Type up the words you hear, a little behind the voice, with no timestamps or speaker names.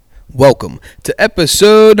Welcome to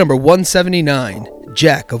episode number 179,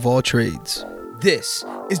 Jack of All Trades. This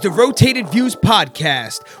is the Rotated Views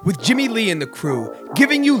podcast with Jimmy Lee and the crew,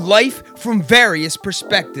 giving you life from various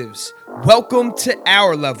perspectives. Welcome to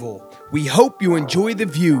our level. We hope you enjoy the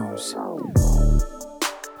views.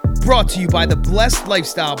 Brought to you by the Blessed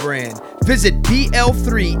Lifestyle brand. Visit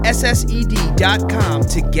BL3SSED.com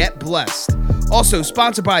to get blessed. Also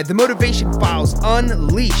sponsored by The Motivation Files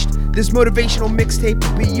Unleashed. This motivational mixtape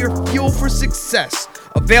will be your fuel for success.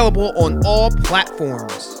 Available on all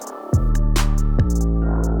platforms.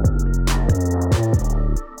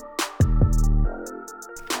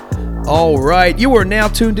 All right, you are now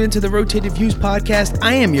tuned into the Rotated Views podcast.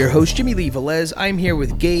 I am your host, Jimmy Lee Velez. I'm here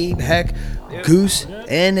with Gabe, Heck, Goose,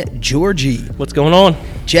 and Georgie. What's going on?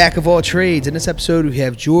 Jack of all trades. In this episode, we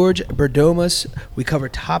have George Berdomus. We cover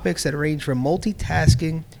topics that range from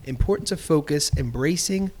multitasking, importance of focus,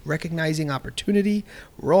 embracing, recognizing opportunity,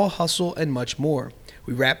 raw hustle, and much more.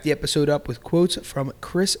 We wrap the episode up with quotes from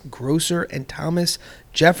Chris Grosser and Thomas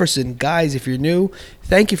Jefferson. Guys, if you're new,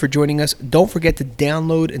 thank you for joining us. Don't forget to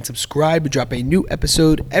download and subscribe. We drop a new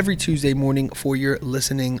episode every Tuesday morning for your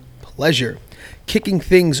listening pleasure. Kicking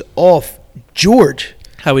things off, George.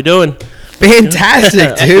 How we doing?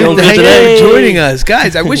 Fantastic, dude. Thank you for joining us.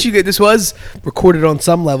 Guys, I wish this was recorded on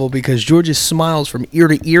some level because George's smiles from ear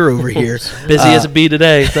to ear over here. Busy as a bee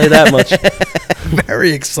today, say that much.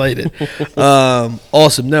 Very excited.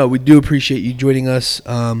 Awesome. No, we do appreciate you joining us.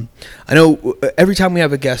 I know every time we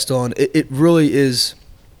have a guest on, it really is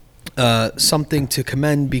something to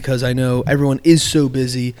commend because I know everyone is so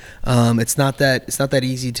busy. It's not that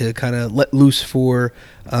easy to kind of let loose for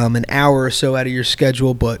an hour or so out of your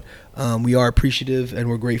schedule, but we are appreciative and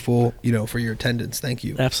we're grateful, for your attendance. Thank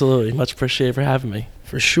you. Absolutely. Much appreciated for having me.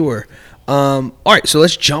 For sure. All right, so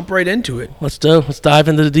let's jump right into it. Let's dive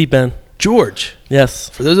into the deep end. George. Yes.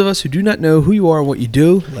 For those of us who do not know who you are and what you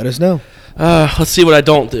do, let us know. Let's see what I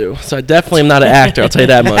don't do. So I definitely am not an actor, I'll tell you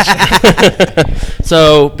that much.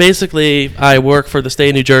 So basically, I work for the state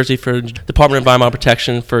of New Jersey for Department of Environmental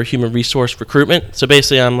Protection for human resource recruitment. So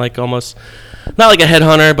basically, I'm like almost, not like a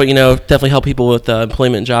headhunter, but, definitely help people with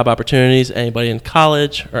employment and job opportunities. Anybody in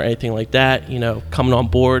college or anything like that, coming on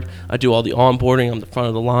board. I do all the onboarding on the front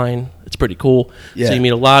of the line. It's pretty cool. Yeah. So you meet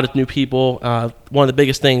a lot of new people. One of the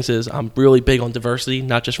biggest things is I'm really big on diversity,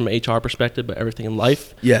 not just from an HR perspective, but everything in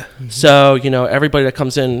life. Yeah. Mm-hmm. So, everybody that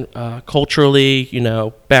comes in culturally,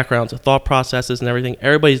 backgrounds and thought processes and everything,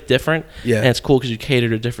 everybody's different. Yeah. And it's cool because you cater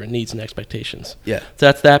to different needs and expectations. Yeah. So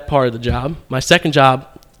that's that part of the job. My second job,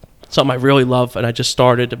 something I really love, and I just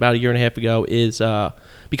started about a year and a half ago, is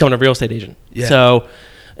becoming a real estate agent. Yeah. So,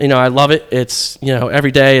 I love it. It's, every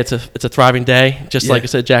day it's a thriving day. Just like I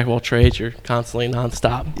said, Jack of all trades, you're constantly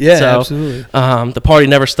nonstop. Yeah, so, absolutely. The party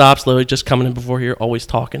never stops. Literally just coming in before here, always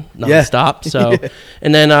talking nonstop. Yeah. So,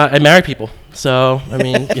 and then I marry people. So, I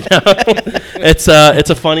mean, it's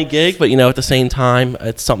a funny gig, but at the same time,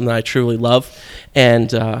 it's something that I truly love,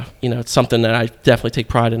 and it's something that I definitely take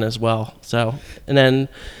pride in as well. So, and then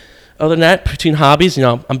other than that, between hobbies,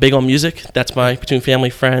 I'm big on music. That's between family,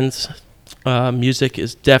 friends. Music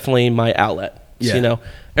is definitely my outlet. Yeah. So,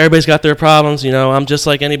 everybody's got their problems. I'm just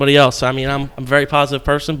like anybody else. I mean, I'm a very positive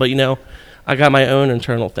person, but I got my own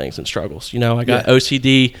internal things and struggles. I got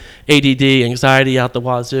OCD, ADD, anxiety out the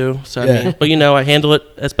wazoo. So I mean, but I handle it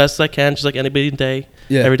as best as I can, just like anybody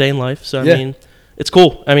every day in life. So I mean, it's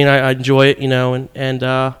cool. I mean, I enjoy it. And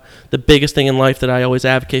the biggest thing in life that I always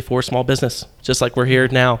advocate for is small business, just like we're here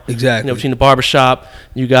now. Exactly. Between the barbershop,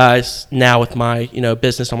 you guys, now with my,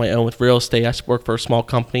 business on my own with real estate, I work for a small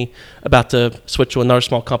company, about to switch to another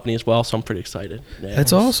small company as well, so I'm pretty excited. Yeah.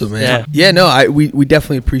 That's awesome, man. Yeah, no, we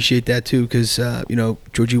definitely appreciate that too, because,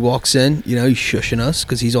 Georgie walks in, he's shushing us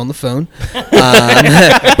because he's on the phone.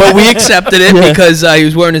 But we accepted it because he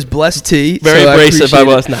was wearing his blessed tee. Very abrasive I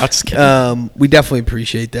was. No, just kidding. We definitely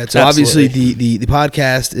appreciate that. So Absolutely. Obviously the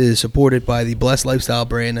podcast is supported by the Blessed Lifestyle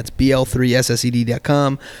brand. That's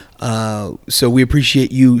BL3SSED.com. So we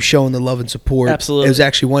appreciate you showing the love and support. Absolutely. It was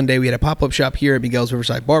actually one day we had a pop-up shop here at Miguel's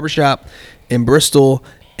Riverside Barbershop in Bristol,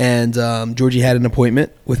 and Georgie had an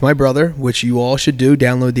appointment with my brother, which you all should do.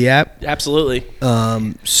 Download the app. Absolutely.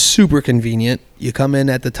 Super convenient. You come in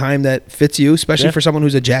at the time that fits you, especially for someone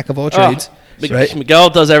who's a jack of all trades. Right?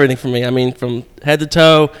 Miguel does everything for me. I mean, from head to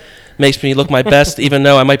toe. Makes me look my best, even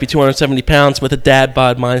though I might be 270 pounds with a dad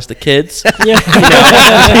bod minus the kids. I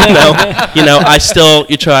still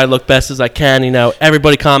try to look best as I can.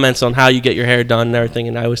 Everybody comments on how you get your hair done and everything,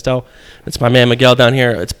 and I always tell it's my man Miguel down here.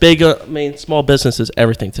 It's big. Small business is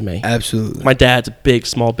everything to me. Absolutely. My dad's a big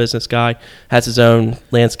small business guy, has his own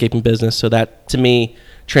landscaping business, so that to me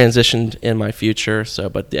transitioned in my future. So,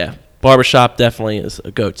 but yeah, barbershop definitely is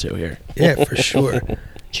a go-to here. Yeah, for sure.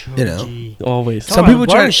 You know. Georgie. Always. Some people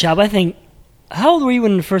try- barbershop. I think. How old were you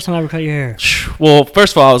when the first time I ever cut your hair? Well,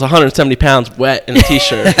 first of all, I was 170 pounds wet in a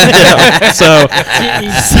t-shirt. So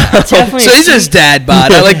Definitely. So he's just dad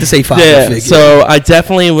bod. I like to say father yeah, figure. so I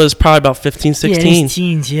definitely was probably about 15, 16. Yeah, his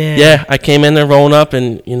teens, yeah. Yeah, I came in there rolling up,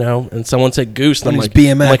 and and someone said Goose, and On I'm his like,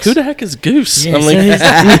 BMX. I'm like, who the heck is Goose? Yeah, I'm so like, his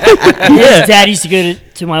yeah, dad used to go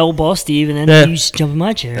to my old boss Steve, and then Yeah. he used to jump in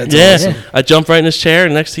my chair. That's yeah. awesome. I jumped right in his chair,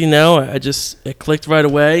 and next thing you know, it clicked right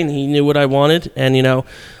away, and he knew what I wanted, and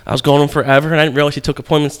I was going on forever, and I didn't realize he took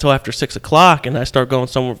appointments till after 6 o'clock, and I started going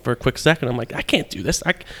somewhere for a quick second. I'm like, I can't do this.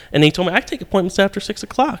 And he told me I take appointments after 6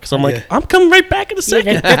 o'clock, so I'm like, Yeah. I'm coming right back in a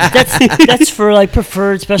Yeah, second. that's for like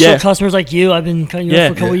preferred special Yeah. customers like you. I've been cutting you up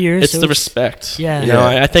for a couple years. It's so the respect. Yeah. You know,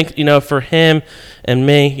 I think, for him and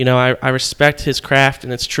me, I respect his craft,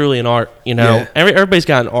 and it's truly an art. Yeah. Everybody's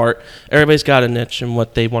got an art. Everybody's got a niche and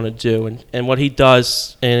what they want to do, and what he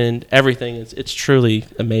does and everything it's truly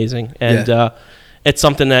amazing. And it's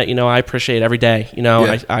something that I appreciate every day.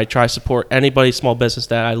 Yeah. I try to support anybody small business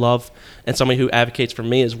that I love, and somebody who advocates for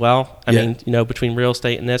me as well. I Yeah. mean, between real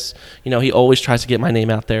estate and this, he always tries to get my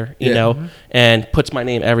name out there. You Yeah. know, and puts my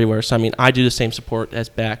name everywhere. So I mean, I do the same support as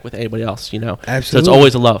back with anybody else. So Absolutely. it's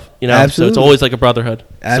always a love. So Absolutely. it's always like a brotherhood.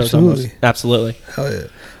 So it's almost- Absolutely. absolutely. Hell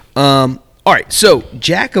yeah. All right. So,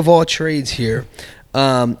 jack of all trades here.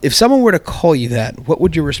 If someone were to call you that, what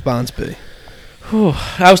would your response be? Whew.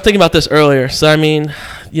 I was thinking about this earlier. So I mean,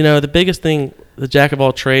 the biggest thing, the jack of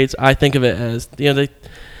all trades, I think of it as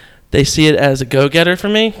they see it as a go-getter for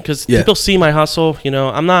me, because Yeah. people see my hustle.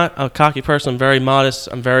 I'm not a cocky person. I'm very modest.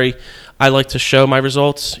 I like to show my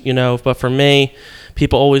results. But for me,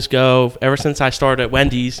 people always go. Ever since I started at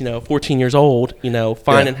Wendy's, 14 years old,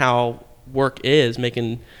 finding how work is,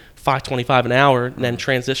 making $5.25 an hour, and then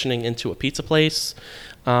transitioning into a pizza place.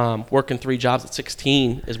 Working 3 jobs at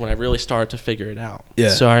 16 is when I really started to figure it out. Yeah.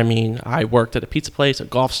 So I mean, I worked at a pizza place, a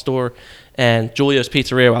golf store, and Julio's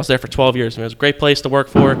Pizzeria. I was there for 12 years, and it was a great place to work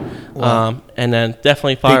for. Wow. And then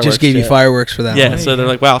definitely They fireworks. just gave you fireworks for that. Yeah, one. so they're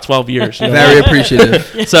like, wow, 12 years. Very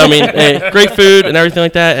appreciative. So I mean, great food and everything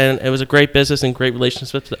like that, and it was a great business and great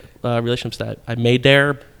relationships that I made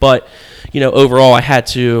there. But overall, I had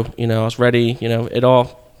to, I was ready. It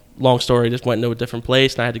all. Long story, just went into a different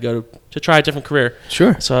place, and I had to go to try a different career.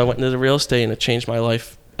 Sure. So I went into the real estate, and it changed my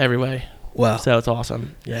life every way. Wow. So it's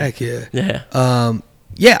awesome. Yeah. Heck yeah. Yeah.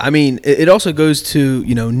 Yeah, I mean, it also goes to,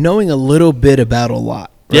 knowing a little bit about a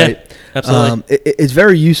lot, right? Yeah, absolutely. It's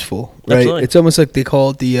very useful, right? Absolutely. It's almost like they call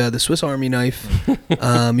it the Swiss Army knife.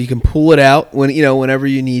 You can pull it out whenever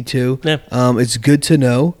you need to. Yeah. It's good to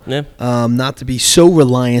know, Yeah. not to be so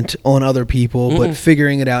reliant on other people, but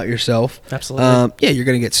figuring it out yourself. Absolutely. Yeah, you're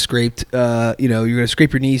gonna get scraped. You're gonna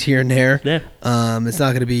scrape your knees here and there. Yeah. It's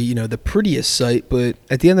not gonna be the prettiest sight, but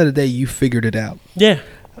at the end of the day, you figured it out. Yeah.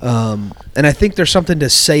 And I think there's something to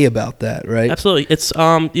say about that, right? Absolutely. It's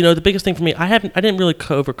the biggest thing for me. I didn't really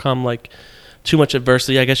overcome like too much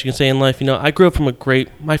adversity, I guess you can say, in life. I grew up from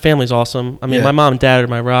my family's awesome. I mean, Yeah. my mom and dad are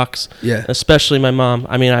my rocks. Yeah. Especially my mom.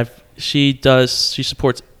 I mean, she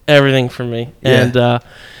supports everything for me. Yeah.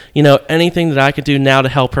 And anything that I could do now to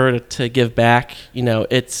help her to give back,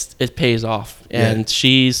 it pays off. And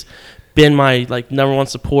she's been my number one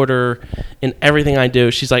supporter in everything I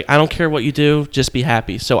do. She's like, I don't care what you do, just be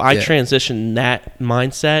happy. So I transition that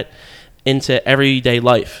mindset into everyday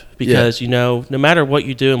life, because no matter what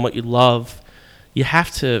you do and what you love, you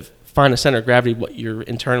have to find a center of gravity, what you're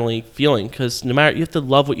internally feeling, because you have to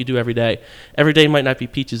love what you do every day. Every day might not be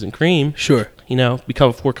peaches and cream. Sure.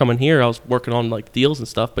 Before coming here, I was working on deals and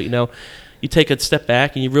stuff, but you take a step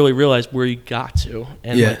back and you really realize where you got to.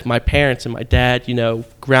 And my parents and my dad,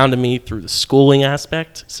 grounded me through the schooling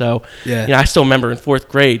aspect. So, I still remember in 4th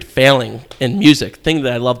grade failing in music, thing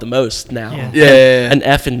that I love the most now. Yeah. An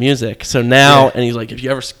F in music. So now, and he's like, if you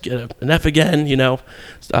ever get an F again,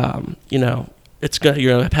 it's good.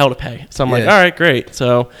 You're gonna have hell to pay. So I'm like, all right, great.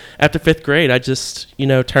 So after 5th grade, I just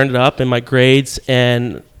turned it up in my grades,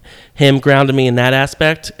 and him grounded me in that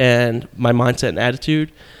aspect, and my mindset and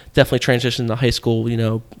attitude definitely transitioned to high school.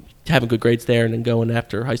 Having good grades there, and then going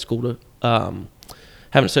after high school to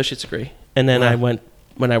have an associate's degree. And then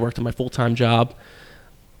when I worked at my full-time job,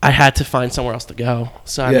 I had to find somewhere else to go.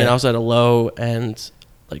 So I mean, I was at a low end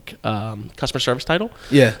customer service title.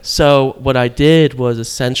 Yeah. So what I did was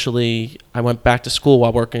essentially I went back to school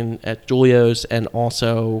while working at Julio's, and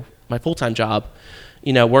also my full-time job,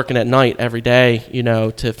 you know, working at night every day, you know,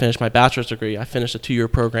 to finish my bachelor's degree. I finished a 2-year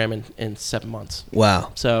program in 7 months.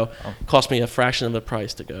 Wow. So it cost me a fraction of the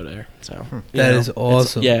price to go there. So that is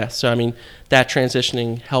awesome. Yeah. So, I mean, that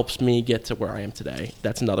transitioning helps me get to where I am today.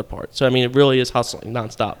 That's another part. So, I mean, it really is hustling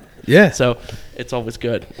nonstop. Yeah. So it's always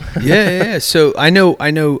good. Yeah. So I know.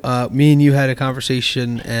 Me and you had a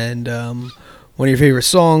conversation, and one of your favorite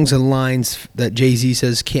songs and lines that Jay-Z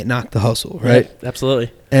says, "Can't knock the hustle," right? Yeah,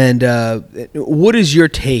 absolutely. And what is your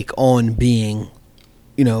take on being,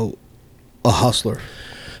 you know, a hustler?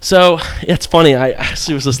 So it's funny. I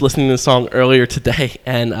actually was just listening to the song earlier today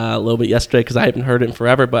and a little bit yesterday because I haven't heard it in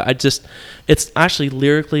forever. But it's actually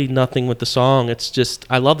lyrically nothing with the song. It's just,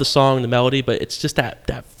 I love the song, the melody, but it's just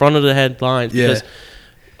that front of the head line. Because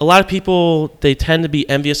a lot of people, they tend to be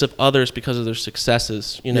envious of others because of their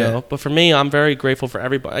successes, you know. Yeah. But for me, I'm very grateful for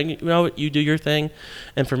everybody. You know, you do your thing.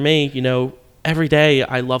 And for me, you know, every day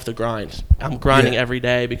I love the grind. I'm grinding every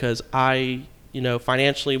day because I, you know,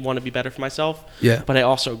 financially want to be better for myself. Yeah. But I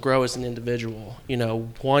also grow as an individual, you know,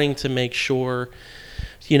 wanting to make sure,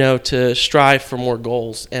 you know, to strive for more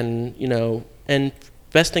goals. And, you know, and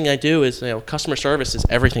best thing I do is, you know, customer service is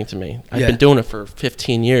everything to me. I've been doing it for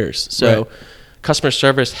 15 years. So customer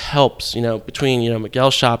service helps, you know, between, you know,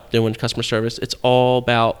 Miguel's shop doing customer service. It's all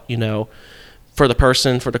about, you know, for the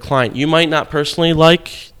person, for the client. You might not personally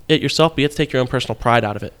like it yourself, but you have to take your own personal pride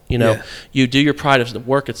out of it. You know, you do your pride of the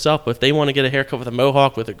work itself, but if they want to get a haircut with a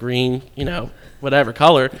mohawk with a green, you know, whatever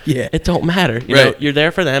color, it don't matter. You know, you're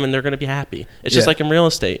there for them and they're going to be happy. It's just like in real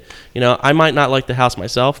estate. You know, I might not like the house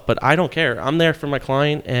myself, but I don't care. I'm there for my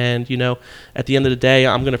client, and, you know, at the end of the day,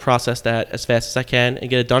 I'm going to process that as fast as I can and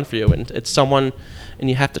get it done for you. And it's someone, and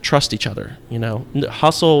you have to trust each other. You know,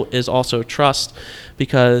 hustle is also trust,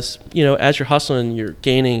 because, you know, as you're hustling, you're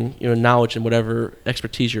gaining, you know, knowledge and whatever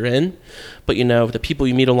expertise you're in. But, you know, the people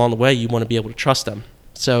you meet along the way, you want to be able to trust them.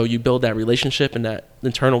 So you build that relationship and that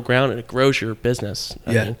internal ground, and it grows your business.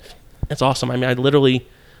 I mean, it's awesome. I mean, I literally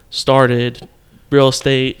started real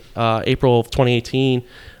estate April of 2018.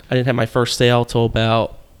 I didn't have my first sale till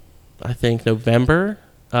about, I think, November.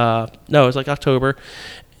 No, it was like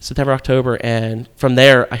September, October, and from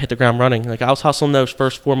there I hit the ground running. Like, I was hustling those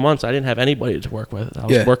first 4 months. I didn't have anybody to work with. I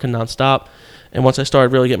was working nonstop. And once I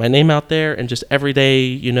started really getting my name out there and just every day,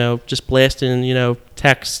 you know, just blasting, you know,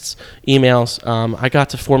 texts, emails, I got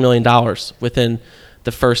to $4 million within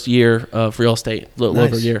the first year of real estate, a little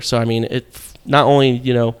over a year. So, I mean, it not only,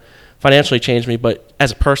 you know, financially changed me, but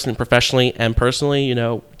as a person, professionally and personally, you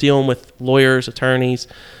know, dealing with lawyers, attorneys,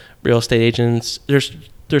 real estate agents,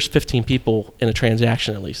 there's 15 people in a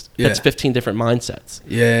transaction at least. That's 15 different mindsets.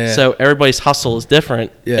 So everybody's hustle is different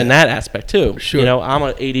in that aspect too. Sure. You know, I'm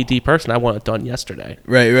an ADD person. I want it done yesterday.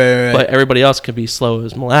 Right. But everybody else could be slow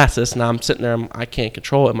as molasses, and I'm sitting there, I can't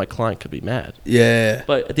control it, and my client could be mad.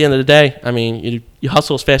 But at the end of the day, I mean, you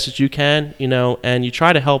hustle as fast as you can, you know, and you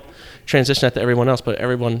try to help transition that to everyone else, but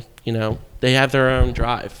everyone, you know, they have their own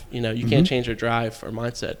drive. You know, you can't change their drive or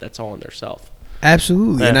mindset. That's all in their self.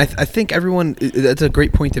 Absolutely. And I think everyone, that's a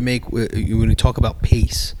great point to make when you talk about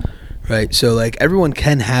pace, right? So, like, everyone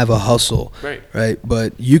can have a hustle, right?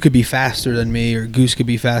 But you could be faster than me, or Goose could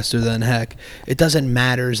be faster than Heck. It doesn't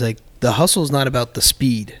matter. It's like, the hustle is not about the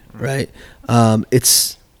speed, right?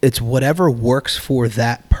 It's whatever works for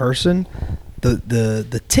that person.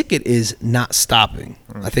 The ticket is not stopping.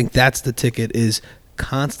 I think that's the ticket, is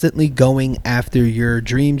constantly going after your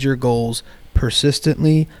dreams, your goals,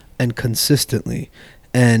 persistently and consistently.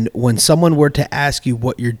 And when someone were to ask you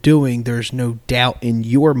what you're doing, there's no doubt in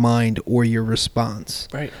your mind or your response.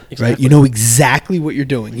 Right. Exactly. Right. You know exactly what you're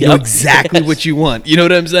doing. You know exactly what you want. You know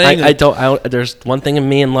what I'm saying? I don't. There's one thing in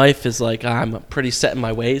me in life is, like, I'm pretty set in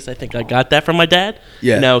my ways. I think I got that from my dad.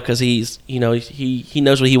 Yeah. You know, because he's, you know, he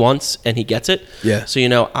knows what he wants and he gets it. Yeah. So, you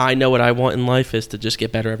know, I know what I want in life is to just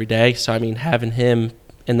get better every day. So, I mean, having him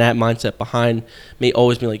and that mindset behind me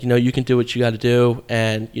always be like, you know, you can do what you got to do,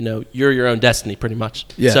 and, you know, you're your own destiny pretty much.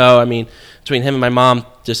 Yeah. So, I mean, between him and my mom,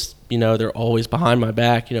 just, you know, they're always behind my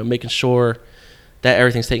back, you know, making sure that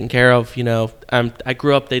everything's taken care of. You know, I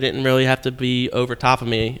grew up, they didn't really have to be over top of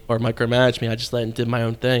me or micromanage me. I just let and did my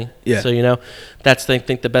own thing. Yeah. So, you know, that's, I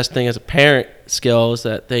think the best thing as a parent skill is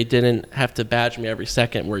that they didn't have to badge me every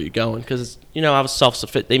second, where you going, because, you know, I was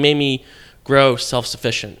self-sufficient. They made me grow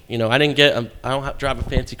self-sufficient. You know, I don't drive a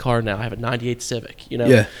fancy car now. I have a 98 Civic, you know.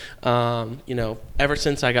 Yeah. You know, ever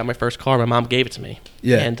since I got my first car, my mom gave it to me.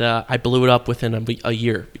 Yeah. And I blew it up within a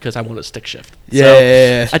year because I wanted a stick shift.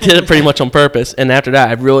 Yeah. So I did it pretty much on purpose. And after that,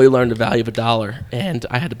 I really learned the value of $1. And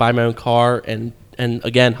I had to buy my own car and and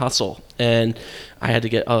again, hustle. And I had to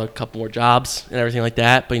get a couple more jobs and everything like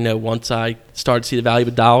that. But, once I started to see the value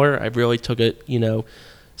of a dollar, I really took it,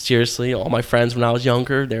 seriously. All my friends when I was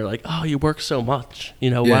younger, they're like, oh, you work so much. Why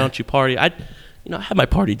don't you party? I had my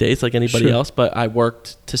party days like anybody else, but I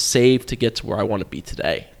worked to save to get to where I want to be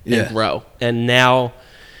today and grow. And now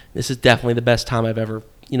this is definitely the best time I've ever,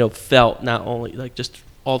 felt, not only like just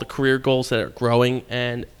all the career goals that are growing,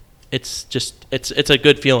 and it's a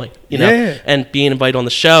good feeling, and being invited on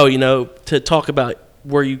the show, to talk about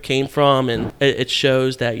where you came from, and it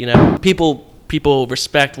shows that, people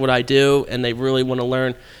respect what I do, and they really want to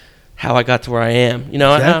learn how I got to where I am. Like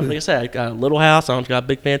I said, I got a little house. I don't got a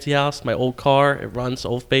big fancy house. My old car, it runs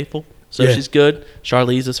Old Faithful, so she's good.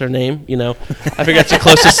 Charlize is her name. I think that's the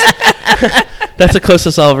closest. That's the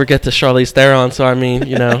closest I'll ever get to Charlize Theron. So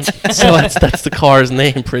so that's the car's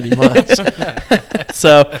name pretty much.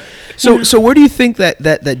 So where do you think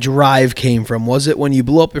that drive came from? Was it when you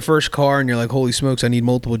blew up your first car and you're like, holy smokes, I need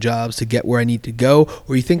multiple jobs to get where I need to go?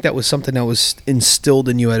 Or you think that was something that was instilled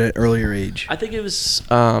in you at an earlier age? I think it was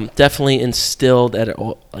definitely instilled at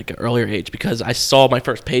an earlier age, because I saw my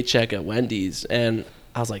first paycheck at Wendy's and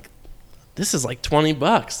I was like, this is like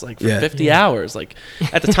 $20 like for 50 hours. Like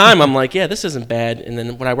at the time I'm like, yeah, this isn't bad. And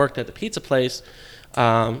then when I worked at the pizza place,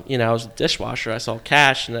 I was a dishwasher. I saw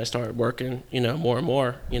cash and I started working, more and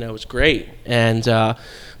more. It was great. And but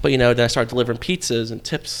then I started delivering pizzas and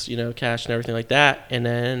tips, cash and everything like that. And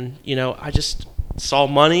then, I just saw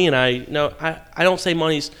money, and I don't say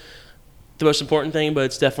money's the most important thing, but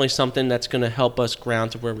it's definitely something that's going to help us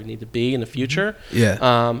ground to where we need to be in the future.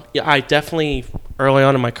 I definitely early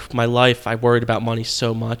on in my life, I worried about money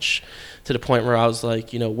so much, to the point where I was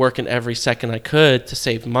like, working every second I could to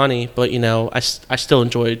save money. But, I still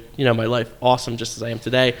enjoyed, my life awesome, just as I am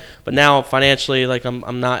today. But now financially, like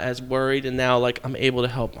I'm not as worried, and now like I'm able to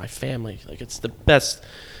help my family. Like it's the best,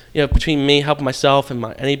 between me helping myself and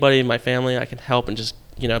anybody in my family I can help, and just,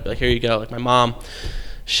 be like, here you go. Like my mom,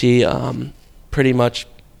 she pretty much,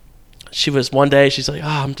 she was one day, she's like,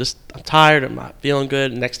 I'm tired, I'm not feeling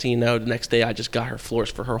good. And next thing you know, the next day I just got her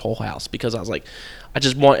floors for her whole house, because I was like,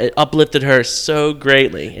 it uplifted her so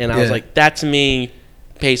greatly. And I was like, that to me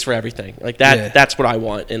pays for everything. Like that's what I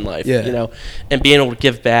want in life, and being able to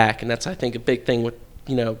give back. And that's, I think, a big thing with,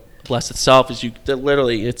 Bless itself is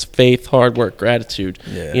literally it's faith, hard work, gratitude.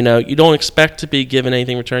 You don't expect to be given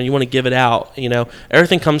anything in return. You want to give it out.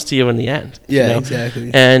 Everything comes to you in the end.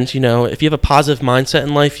 Exactly. And if you have a positive mindset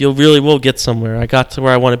in life, you really will get somewhere. I got to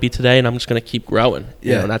where I want to be today, and I'm just going to keep growing.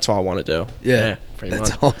 And that's all I want to do. Pretty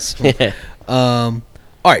much. Awesome. All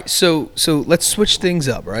right, so let's switch things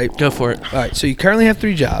up, right? Go for it. All right, so you currently have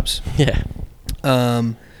 3 jobs.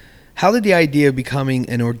 How did the idea of becoming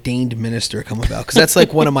an ordained minister come about? Because that's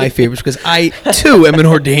like one of my favorites, because I, too, am an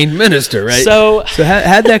ordained minister, right? So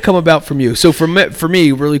how'd that come about from you? So for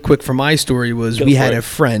me, really quick, for my story was we had a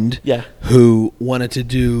friend who wanted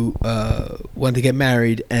to get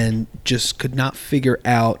married and just could not figure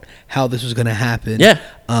out how this was going to happen.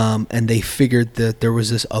 And they figured that there was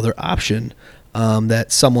this other option,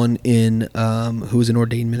 that someone who was an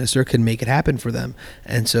ordained minister could make it happen for them.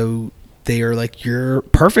 And so they are like, you're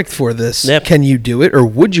perfect for this. Can you do it, or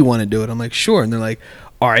would you want to do it? I'm like, sure. And they're like,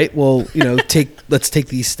 all right, well, let's take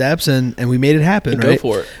these steps, and we made it happen. Go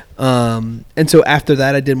for it. And so after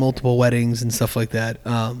that, I did multiple weddings and stuff like that.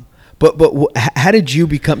 But how did you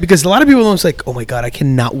become? Because a lot of people are like, oh my God, I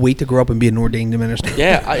cannot wait to grow up and be an ordained minister.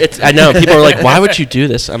 I know people are like, why would you do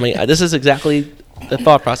this? I mean, this is exactly the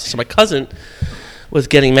thought process. So my cousin was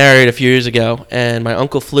getting married a few years ago, and my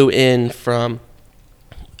uncle flew in from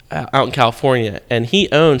out in California, and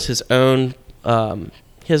he owns his own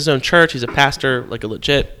church. He's a pastor, like a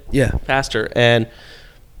legit pastor. And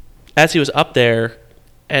as he was up there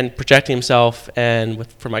and projecting himself, and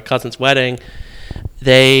for my cousin's wedding,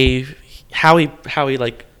 how he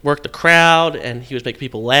like worked the crowd, and he was making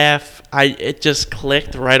people laugh. It just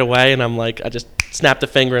clicked right away, and I'm like, I just snapped a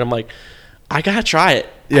finger, and I'm like, I gotta try it.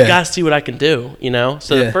 I gotta see what I can do.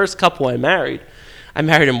 So the first couple I married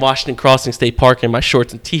in Washington Crossing State Park in my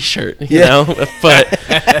shorts and T-shirt, you know. But,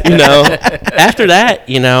 after that,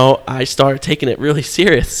 I started taking it really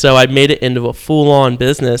serious. So I made it into a full-on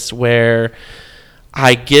business where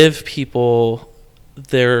I give people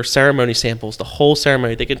their ceremony samples, the whole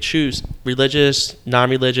ceremony. They can choose religious,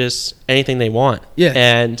 non-religious, anything they want.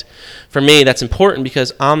 And for me, that's important,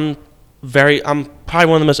 because I'm probably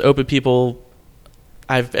one of the most open people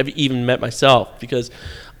I've ever even met myself, because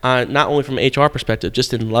not only from an HR perspective,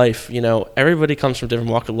 just in life, everybody comes from a different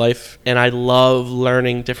walk of life, and I love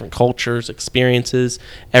learning different cultures, experiences,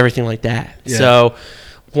 everything like that. So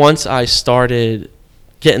once I started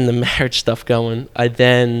getting the marriage stuff going, I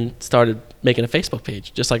then started making a Facebook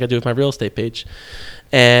page, just like I do with my real estate page.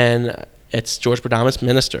 And it's George Berdamus,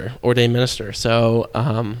 minister, ordained minister. So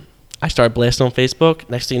I started blasting on Facebook.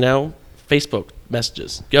 Next thing you know, Facebook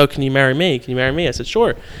messages. Yo, can you marry me? Can you marry me? I said,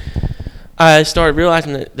 sure. I started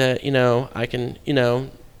realizing that I can,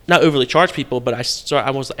 not overly charge people, but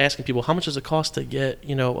I was asking people, how much does it cost to get,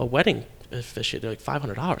 a wedding officiate? They're like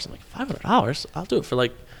 $500. I'm like, $500? I'll do it for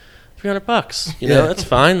like $300. That's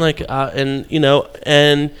fine. Like,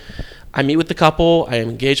 and I meet with the couple. I am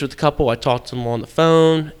engaged with the couple. I talk to them on the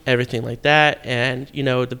phone, everything like that. And,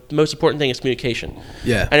 the most important thing is communication.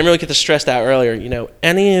 Yeah. I didn't really get to stress that earlier.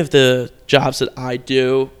 Any of the jobs that I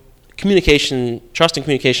do, communication, trust and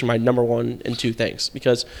communication are my number one and two things,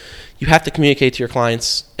 because you have to communicate to your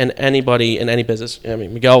clients and anybody in any business. I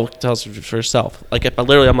mean, Miguel tells for herself. Like, if I'm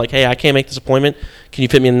like, hey, I can't make this appointment. Can you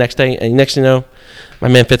fit me in the next day? And next thing you know, my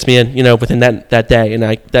man fits me in, within that day. And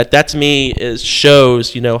that to me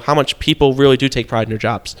shows, how much people really do take pride in their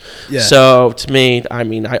jobs. Yeah. So to me, I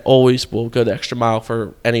mean, I always will go the extra mile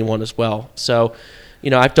for anyone as well. So,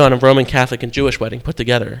 I've done a Roman Catholic and Jewish wedding put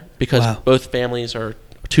together, because both families are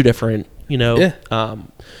two different,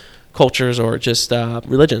 cultures or just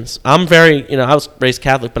religions. I'm very, I was raised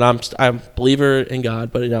Catholic, but I'm a believer in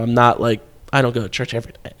God, but I'm not like, I don't go to church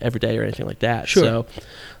every day or anything like that. Sure.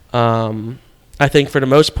 So, I think for the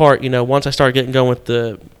most part, once I started getting going with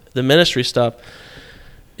the ministry stuff,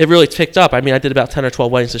 it really picked up. I mean, I did about 10 or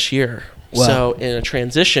 12 weddings this year. Wow. So in a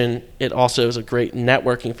transition, it also is a great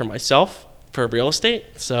networking for myself for real estate.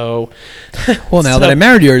 So, well, now that I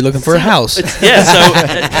married you, you're looking for a house. So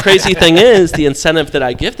the crazy thing is the incentive that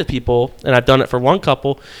I give to people, and I've done it for one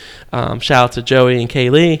couple. Shout out to Joey and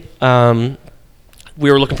Kaylee.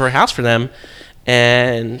 We were looking for a house for them,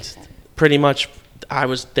 and pretty much I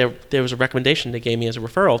was there. There was a recommendation they gave me as a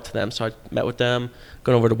referral to them. So I met with them,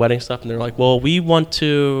 going over the wedding stuff, and they're like, "Well, we want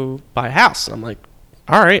to buy a house." And I'm like,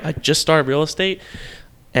 "All right." I just started real estate,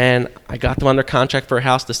 and I got them under contract for a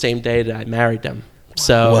house the same day that I married them.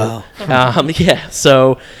 So,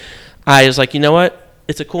 so I was like, you know what?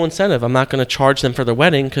 It's a cool incentive. I'm not going to charge them for their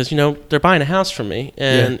wedding, because, they're buying a house from me,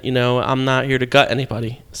 and, I'm not here to gut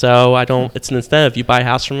anybody. So it's an incentive. You buy a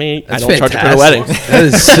house from me, That's I don't fantastic. charge you for the wedding. That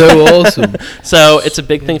is so awesome. So it's a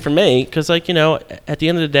big thing for me, because, at the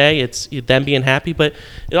end of the day, it's them being happy, but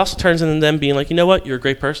it also turns into them being like, you know what? You're a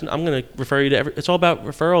great person. I'm going to refer you to it's all about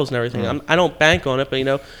referrals and everything. I don't bank on it, but,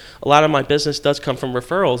 a lot of my business does come from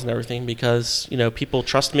referrals and everything, because, people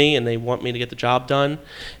trust me and they want me to get the job done.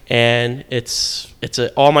 And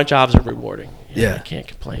all my jobs are rewarding. Yeah. I can't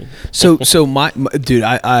complain. So my dude,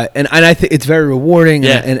 I think it's very rewarding.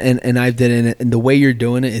 Yeah. And I've done it, and the way you're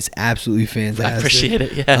doing it is absolutely fantastic. I appreciate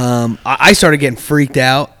it. Yeah. I started getting freaked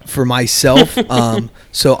out for myself.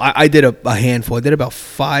 So I did a handful. I did about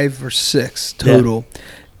 5 or 6 total. Yeah.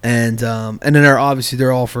 And then they're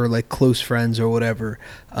all for like close friends or whatever.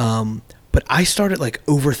 But I started like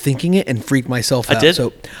overthinking it and freaked myself out. I did.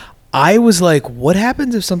 So I was like, what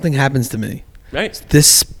happens if something happens to me? Right.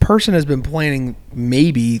 This person has been planning,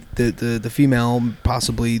 maybe the female,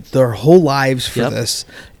 possibly their whole lives for this.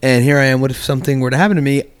 And here I am. What if something were to happen to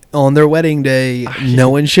me on their wedding day? No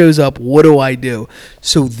one shows up. What do I do?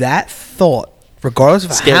 So that thought, regardless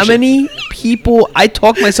of how many people, I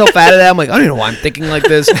talk myself out of that. I'm like, I don't even know why I'm thinking like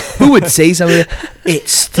this. Who would say something? It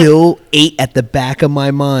still ate at the back of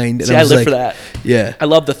my mind. And See, I live for that. Yeah. I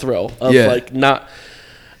love the thrill of like not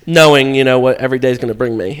knowing, what every day is going to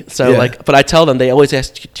bring me. So but I tell them, they always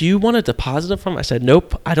ask, do you want a deposit from? I said,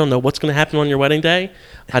 nope. I don't know what's going to happen on your wedding day.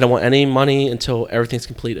 I don't want any money until everything's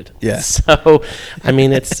completed. Yeah. So, I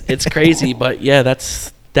mean, it's crazy, but yeah,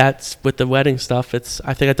 that's with the wedding stuff.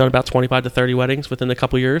 I think I've done about 25 to 30 weddings within a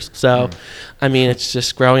couple years. So, I mean, it's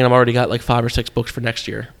just growing. I've already got like 5 or 6 books for next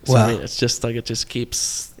year. So, I mean, it's just like, it just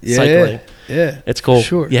keeps cycling. Yeah. It's cool.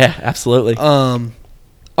 Sure. Yeah, absolutely.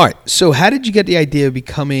 All right. So how did you get the idea of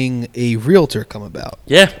becoming a realtor come about?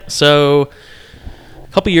 Yeah. So a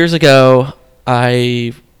couple years ago,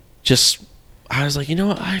 I was like,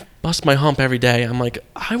 what? I bust my hump every day. I'm like,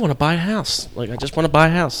 I want to buy a house. Like, I just want to buy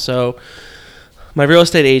a house. So my real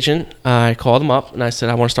estate agent, I called him up and I said,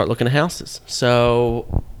 I want to start looking at houses.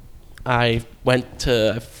 So I went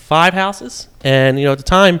to 5 houses, and at the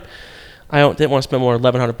time, I didn't want to spend more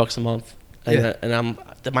than $1,100 a month. And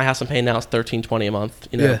my house I'm paying now is $1,320 a month.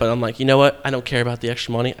 But I'm like, you know what? I don't care about the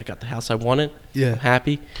extra money. I got the house I wanted. Yeah, I'm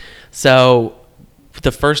happy. So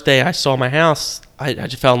the first day I saw my house, I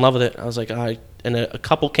just fell in love with it. I was like, and a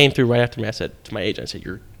couple came through right after me. I said to my agent, I said,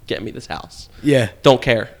 you're getting me this house. Yeah. Don't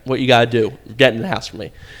care what you got to do. You're getting the house for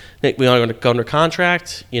me. We are going to go under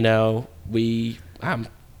contract. I'm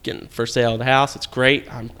getting for sale of the house. It's great.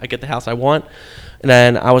 I get the house I want. And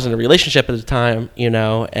then I was in a relationship at the time,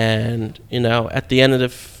 and, at the end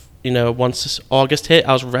of once August hit,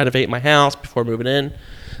 I was renovating my house before moving in.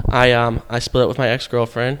 I split up with my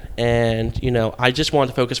ex-girlfriend, and, I just wanted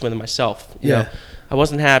to focus within myself. You know, I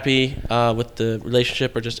wasn't happy with the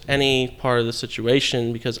relationship or just any part of the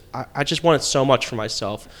situation because I just wanted so much for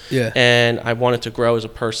myself. Yeah. And I wanted to grow as a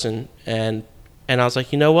person. And I was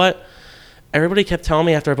like, you know what? Everybody kept telling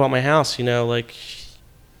me after I bought my house, and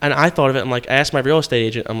I thought of it, I asked my real estate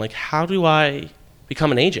agent, I'm like, how do I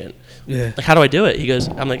become an agent? Yeah. Like, how do I do it?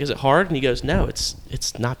 I'm like, is it hard? And he goes, no,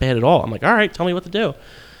 it's not bad at all. I'm like, all right, tell me what to do.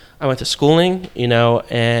 I went to schooling,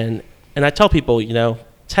 and I tell people,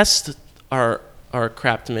 tests are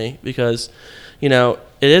crap to me because,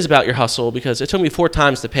 it is about your hustle because it took me 4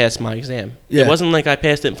 times to pass my exam. Yeah. It wasn't like I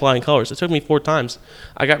passed it in flying colors. It took me 4 times.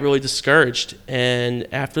 I got really discouraged. And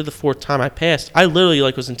after the 4th time I passed, I literally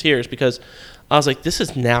was in tears because I was like, this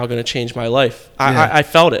is now going to change my life. I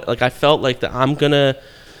felt it. I felt like that I'm going to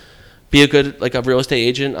be a real estate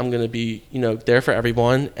agent. I'm going to be, there for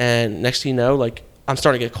everyone. And next thing you know, I'm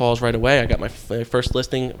starting to get calls right away. I got my first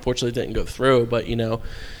listing. Unfortunately, it didn't go through, but,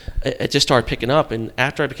 it just started picking up. And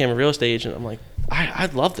after I became a real estate agent, I'm like, I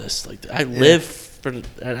love this. I live for, and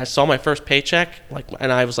I saw my first paycheck,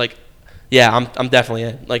 and I was like, yeah, I'm definitely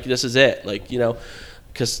in. This is it.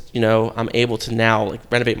 Because, I'm able to now,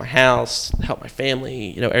 renovate my house, help my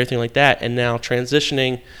family, everything like that. And now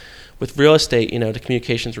transitioning with real estate, to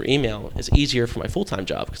communications through email is easier for my full-time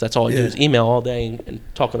job because that's all I do is email all day and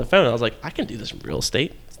talk on the phone. I was like, I can do this in real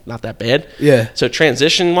estate. It's not that bad. Yeah. So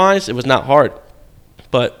transition-wise, it was not hard.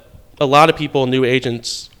 But a lot of people, new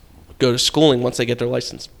agents, go to schooling once they get their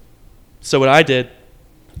license. So what I did,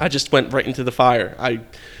 I just went right into the fire. I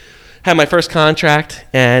had my first contract,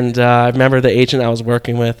 and I remember the agent I was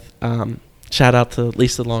working with. Shout out to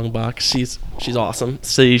Lisa Longbach. She's awesome.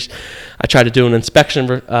 So I tried to do an inspection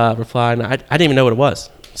reply, and I didn't even know what it was.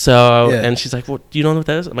 So and she's like, "Well, do you know what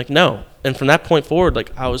that is?" I'm like, "No." And from that point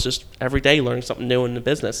forward, I was just every day learning something new in the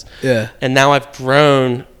business. Yeah. And now I've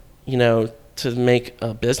grown, to make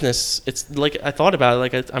a business. It's I thought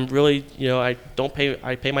about it. I'm really, I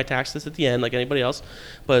pay my taxes at the end like anybody else,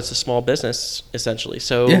 but it's a small business essentially.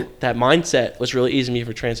 So that mindset was really easy for me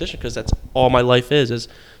for transition because that's all my life is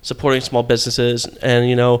supporting small businesses.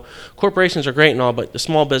 And, corporations are great and all, but the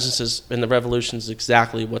small businesses and the revolution is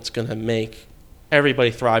exactly what's going to make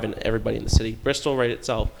everybody thrive and everybody in the city. Bristol right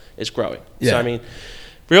itself is growing. Yeah. So,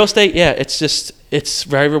 real estate, it's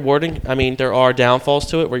very rewarding. There are downfalls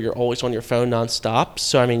to it where you're always on your phone nonstop.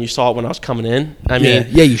 So, you saw it when I was coming in.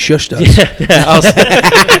 You shushed us.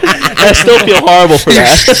 I still feel horrible for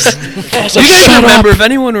that. You guys remember, if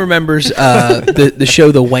anyone remembers the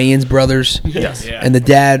show The Wayans Brothers? Yes. Yeah. And the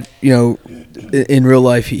dad, in real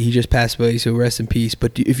life, he just passed away, so rest in peace.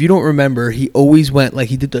 But if you don't remember, he always went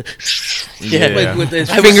he did the with his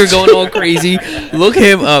finger going all crazy. Look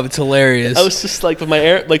him up; it's hilarious. I was just with my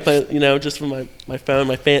ear, just with my phone,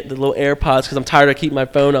 the little AirPods, because I'm tired of keeping my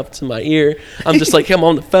phone up to my ear. I'm just I'm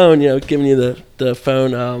on the phone, giving you the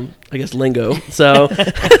phone, I guess lingo. So,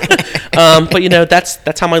 but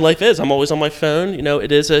that's how my life is. I'm always on my phone.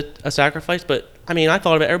 It is a sacrifice, but. I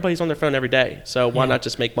thought of it. Everybody's on their phone every day, so why not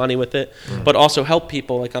just make money with it, but also help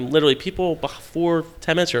people? I'm literally people before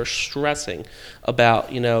 10 minutes are stressing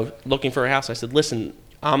about looking for a house. I said, listen,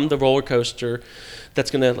 I'm the roller coaster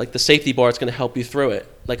that's gonna the safety bar. It's gonna help you through it.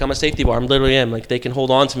 I'm a safety bar. I'm literally am. They can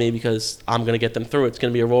hold on to me because I'm gonna get them through it. It's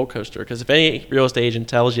gonna be a roller coaster. Because if any real estate agent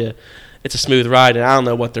tells you it's a smooth ride, and I don't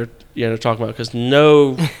know what they're talking about, because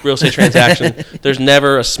no real estate transaction, there's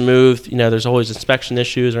never a smooth. There's always inspection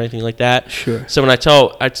issues or anything like that. Sure. So when I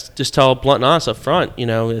just tell blunt and honest up front,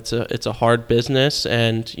 it's a hard business,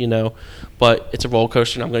 and but it's a roller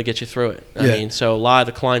coaster, and I'm gonna get you through it. So a lot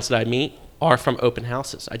of the clients that I meet are from open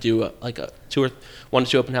houses. I do 1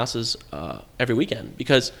 to 2 open houses every weekend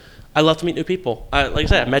because I love to meet new people. Like I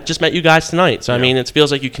said, I just met you guys tonight. So, it feels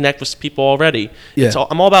like you connect with people already. Yeah.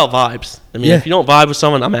 I'm all about vibes. If you don't vibe with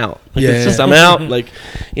someone, I'm out. I'm out.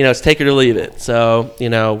 It's take it or leave it. So,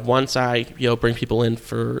 once I, bring people in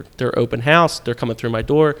for their open house, they're coming through my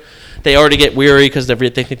door. They already get weary because they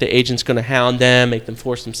think the agent's going to hound them,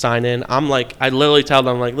 force them sign in. I literally tell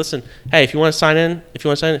them, listen, hey, if you want to sign in, if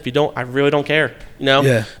you don't, I really don't care,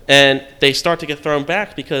 Yeah. And they start to get thrown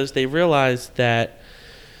back because they realize that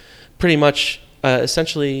pretty much,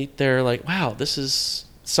 essentially, they're like, wow, this is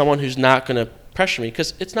someone who's not going to pressure me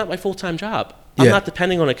because it's not my full-time job. I'm Yeah. not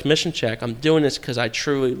depending on a commission check. I'm doing this because I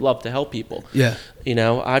truly love to help people. Yeah. You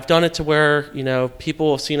know, I've done it to where, you know,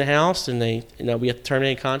 people have seen a house and they, you know, we have to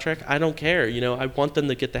terminate a contract. I don't care. You know, I want them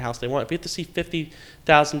to get the house they want. If we have to see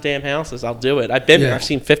 50,000 damn houses, I'll do it. I've been there. I've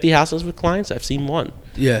seen 50 houses with clients. I've seen one.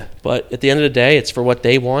 Yeah. But at the end of the day, it's for what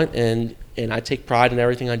they want, and I take pride in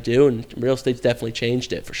everything I do, and real estate's definitely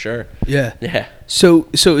changed it for sure. Yeah. Yeah. So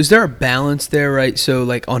is there a balance there, right? So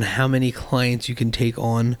like on how many clients you can take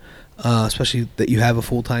on, especially that you have a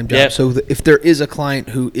full-time job. Yep. So if there is a client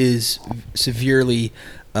who is severely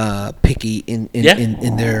picky in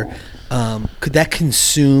their, could that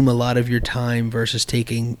consume a lot of your time versus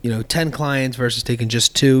taking 10 clients versus taking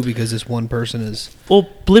just 2 because this one person is? Well,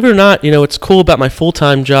 believe it or not, you know, what's cool about my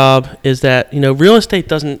full-time job is that, you know, real estate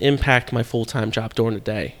doesn't impact my full-time job during the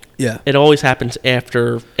day. Yeah. It always happens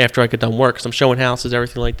after I get done work, because I'm showing houses,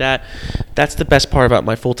 everything like that. That's the best part about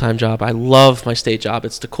my full-time job. I love my state job.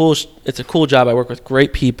 It's a cool job. I work with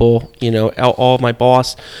great people, you know, all of my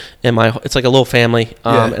boss and it's like a little family.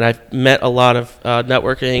 And I've met a lot of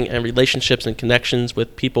networking and relationships and connections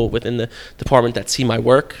with people within the department that see my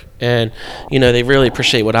work. And, you know, they really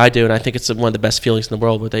appreciate what I do. And I think it's one of the best feelings in the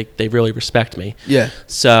world where they really respect me. Yeah.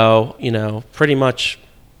 So, you know, pretty much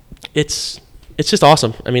it's just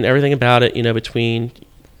awesome. I mean, everything about it, you know, between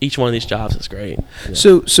each one of these jobs is great. Yeah.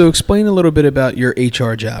 So explain a little bit about your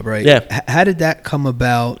HR job, right? Yeah. How did that come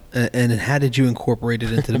about, and how did you incorporate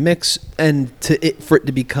it into the mix and for it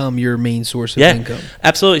to become your main source of income?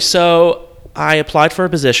 Absolutely. So I applied for a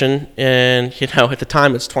position, and, you know, at the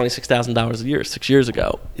time it's $26,000 a year, 6 years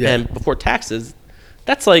ago. Yeah. And before taxes,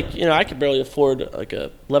 that's like, you know, I could barely afford like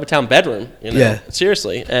a Levittown bedroom, you know,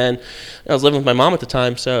 seriously. And I was living with my mom at the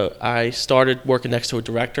time, so I started working next to a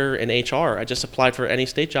director in HR. I just applied for any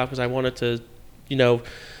state job because I wanted to, you know,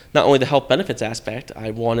 not only the health benefits aspect, I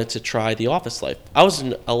wanted to try the office life. I was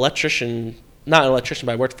an electrician, not an electrician,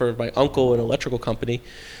 but I worked for my uncle in an electrical company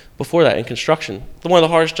before that in construction. One of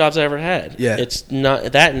the hardest jobs I ever had. Yeah. It's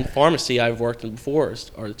not that, and pharmacy I've worked in before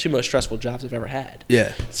are the 2 most stressful jobs I've ever had.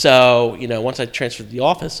 Yeah. So, you know, once I transferred to the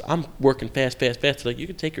office, I'm working fast. Like, you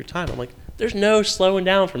can take your time. I'm like, there's no slowing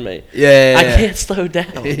down for me. I can't slow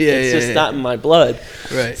down. It's just not in my blood.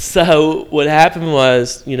 Right. So what happened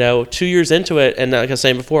was, you know, 2 years into it, and like I was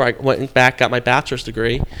saying before, I went back, got my bachelor's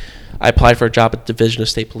degree. I applied for a job at the Division of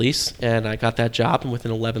State Police, and I got that job, and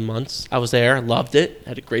within 11 months, I was there. I loved it.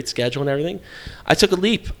 Had a great schedule and everything. I took a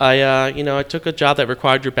leap. I took a job that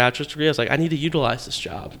required your bachelor's degree. I was like, I need to utilize this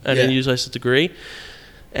job. I didn't utilize the degree.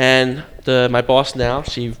 And my boss now,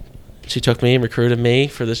 she took me and recruited me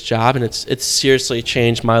for this job, and it's seriously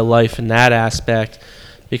changed my life in that aspect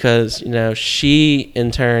because, you know, she, in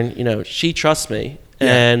turn, you know, she trusts me.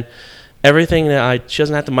 And everything she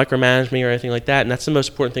doesn't have to micromanage me or anything like that, and that's the most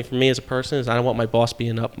important thing for me as a person is I don't want my boss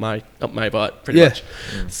being up my butt pretty much.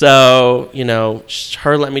 So, you know,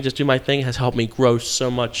 her letting me just do my thing has helped me grow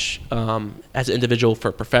so much as an individual,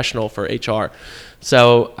 for professional, for HR.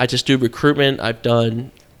 So I just do recruitment. I've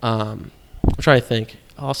done I'm trying to think,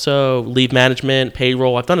 also leave management,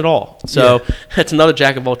 payroll. I've done it all. So it's another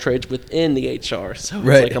jack of all trades within the HR. So it's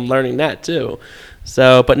like I'm learning that too.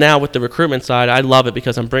 So, but now with the recruitment side, I love it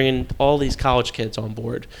because I'm bringing all these college kids on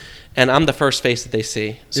board, and I'm the first face that they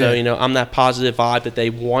see. So, you know, I'm that positive vibe that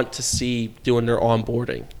they want to see doing their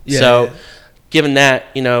onboarding. Giving that,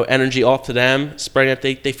 you know, energy off to them, spreading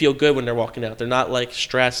it, they feel good when they're walking out. They're not like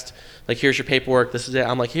stressed. Like, here's your paperwork. This is it.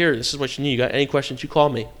 I'm like, here, this is what you need. You got any questions, you call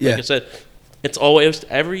me. Like I said, it's always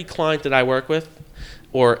every client that I work with,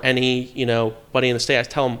 or any, you know, buddy in the state, I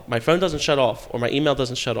tell them my phone doesn't shut off or my email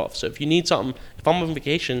doesn't shut off. So if you need something, if I'm on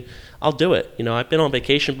vacation, I'll do it. You know, I've been on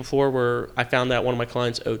vacation before where I found out one of my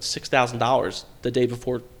clients owed $6,000 the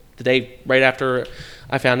day right after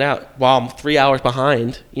I found out, while I'm 3 hours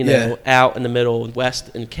behind, you know, out in the middle and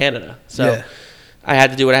west in Canada. So I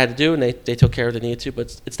had to do what I had to do, and they took care of what they needed to.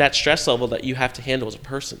 But it's that stress level that you have to handle as a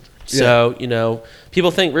person. So, you know,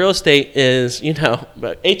 people think real estate is, you know,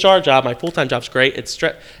 but HR job, my full-time job's great. It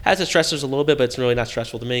has its stressors a little bit, but it's really not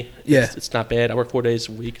stressful to me. It's not bad. I work 4 days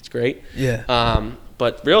a week. It's great.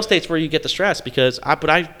 But real estate's where you get the stress because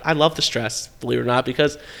I love the stress, believe it or not,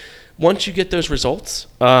 because once you get those results,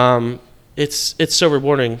 it's so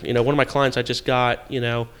rewarding. You know, one of my clients I just got, you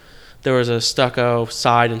know, there was a stucco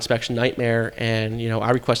side inspection nightmare, and, you know,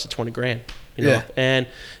 I requested $20,000. You know, and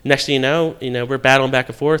next thing you know, we're battling back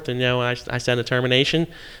and forth, and, you know, I send a termination,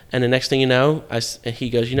 and the next thing you know, he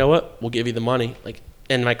goes, you know what, we'll give you the money. Like,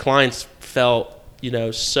 and my clients felt, you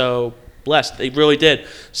know, so blessed. They really did.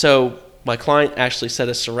 So my client actually said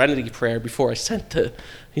a serenity prayer before I sent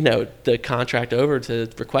the contract over to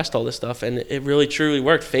request all this stuff, and it really truly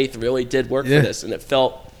worked. Faith really did work for this, and it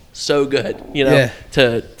felt so good, you know,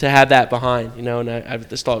 to have that behind, you know, and I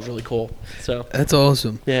just thought it was really cool. So that's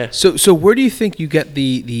awesome. Yeah. So where do you think you get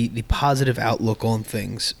the positive outlook on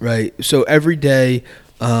things, right? So every day,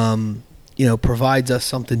 you know, provides us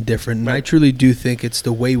something different. And I truly do think it's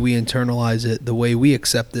the way we internalize it, the way we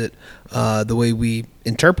accept it, the way we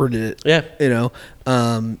interpret it. Yeah. You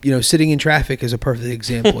know, sitting in traffic is a perfect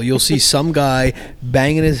example. You'll see some guy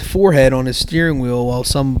banging his forehead on his steering wheel while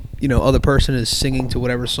some, you know, other person is singing to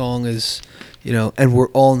whatever song is, you know, and we're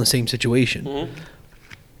all in the same situation. Mm-hmm.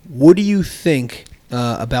 What do you think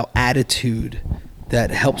about attitude that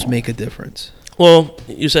helps make a difference? Well,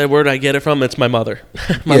 you said, where did I get it from? It's my mother.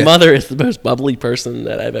 My mother is the most bubbly person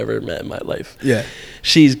that I've ever met in my life. Yeah.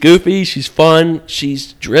 She's goofy. She's fun.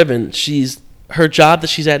 She's driven. Her job that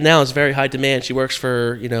she's at now is very high demand. She works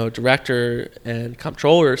for, you know, director and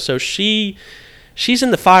comptroller. So she's in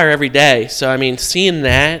the fire every day. So, I mean, seeing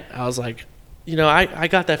that, I was like, you know, I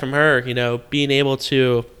got that from her, you know, being able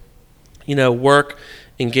to, you know, work,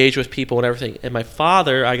 engage with people and everything. And my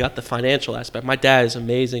father, I got the financial aspect. My dad is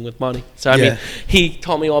amazing with money. So, I mean, he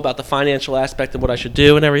taught me all about the financial aspect of what I should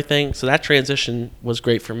do and everything. So that transition was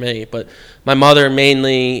great for me. But my mother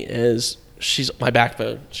mainly she's my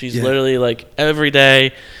backbone. She's literally like every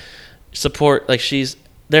day support, like she's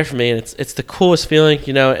there for me. And it's the coolest feeling,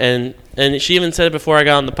 you know, and she even said it before I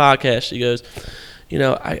got on the podcast. She goes, you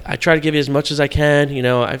know, I try to give you as much as I can. You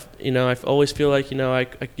know, I've always feel like, you know, I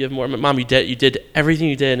give more. Mom, you did everything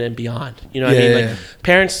you did and beyond. You know what I mean? Like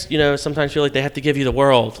parents, you know, sometimes feel like they have to give you the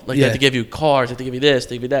world. Like they have to give you cars, they have to give you this,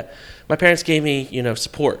 they give you that. My parents gave me, you know,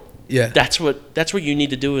 support. Yeah. That's what you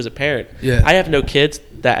need to do as a parent. Yeah. I have no kids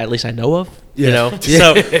that at least I know of. Yeah. You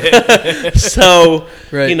know. So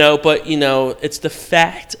right. You know, but you know, it's the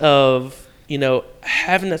fact of, you know,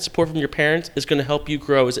 having that support from your parents is going to help you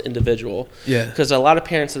grow as an individual. Yeah. Because a lot of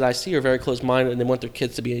parents that I see are very close-minded and they want their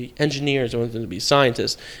kids to be engineers, they want them to be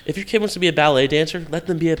scientists. If your kid wants to be a ballet dancer, let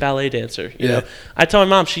them be a ballet dancer. You know, I tell my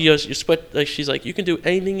mom, she goes, she's like, you can do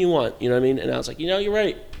anything you want. You know what I mean? And I was like, you know, you're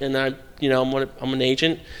right. And I'm an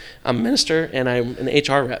agent, I'm a minister, and I'm an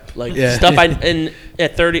HR rep. Like stuff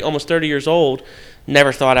at almost 30 years old,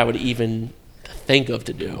 never thought I would even think of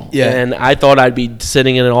to do. And I thought I'd be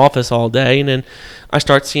sitting in an office all day, and then I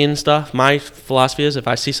start seeing stuff. My philosophy is if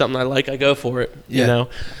I see something I like, I go for it. You know,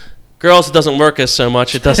 girls, it doesn't work as so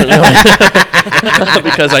much. It doesn't really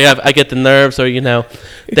because I get the nerves, or you know,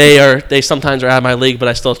 they sometimes are out of my league, but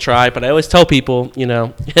I still try. But I always tell people, you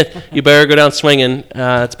know, you better go down swinging.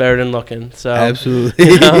 It's better than looking. So absolutely.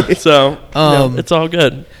 You know, so you know, it's all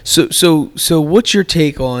good. So what's your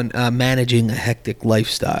take on managing a hectic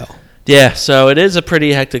lifestyle? Yeah, so it is a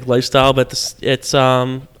pretty hectic lifestyle, but it's it's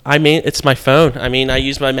my phone. I mean, I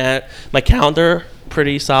use my calendar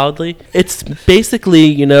pretty solidly. It's basically,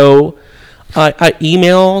 you know, I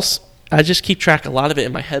emails. I just keep track of a lot of it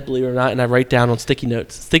in my head, believe it or not, and I write down on sticky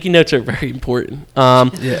notes. Sticky notes are very important.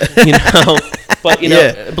 You know, but you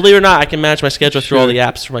know, believe it or not, I can manage my schedule through all the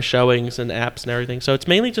apps for my showings and apps and everything. So it's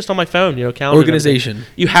mainly just on my phone. You know, calendar. Organization.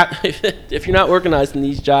 You have if you're not organized in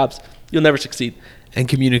these jobs, you'll never succeed. And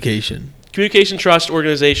communication, trust,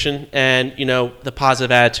 organization, and you know, the positive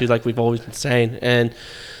attitude, like we've always been saying, and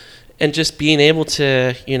just being able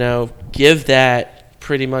to, you know, give that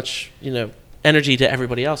pretty much, you know, energy to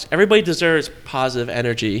everybody else. Everybody deserves positive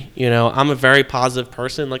energy. You know, I'm a very positive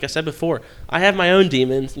person. Like I said before, I have my own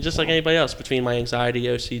demons, just like anybody else, between my anxiety,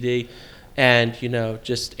 OCD, and, you know,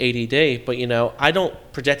 just ADD. But, you know, I don't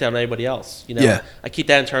project that on anybody else. You know, I keep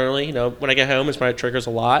that internally. You know, when I get home, it's when it triggers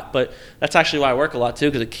a lot. But that's actually why I work a lot, too,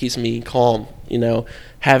 because it keeps me calm. You know,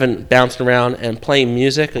 bouncing around and playing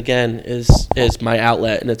music, again, is my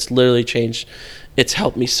outlet. And it's literally changed. It's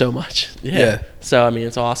helped me so much. Yeah. So, I mean,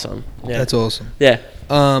 it's awesome. Yeah. That's awesome. Yeah.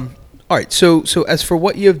 All right. So as for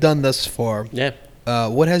what you have done thus far,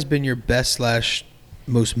 what has been your best /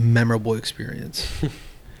 most memorable experience?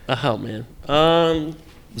 Oh, man.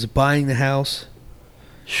 Was it buying the house?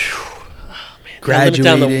 Oh, man.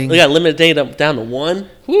 Graduating? We got limited date down to one.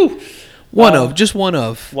 Woo. Just one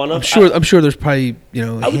of. One of. I'm sure there's probably, you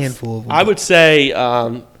know, a handful of them. I would say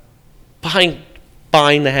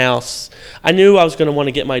buying the house. I knew I was going to want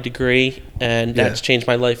to get my degree, and that's changed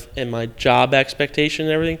my life and my job expectation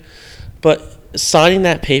and everything. But signing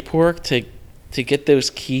that paperwork to get those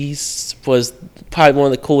keys was probably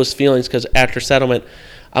one of the coolest feelings, because after settlement,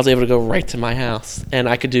 I was able to go right to my house, and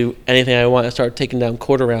I could do anything I want. I started taking down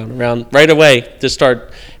quarter round right away to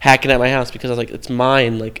start hacking at my house, because I was like, it's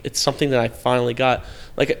mine. Like, it's something that I finally got.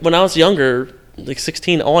 Like, when I was younger, like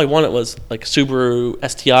 16, all I wanted was like Subaru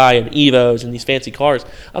STI and Evos and these fancy cars.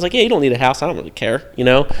 I was like, yeah, you don't need a house. I don't really care, you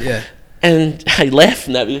know? Yeah. And I laugh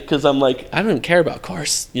at that because I'm like, I don't care about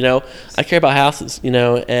cars, I care about houses,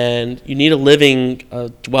 and you need a living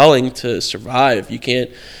dwelling to survive. You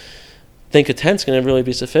can't think a tent's going to really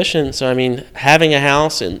be sufficient. So, I mean, having a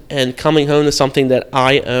house and coming home to something that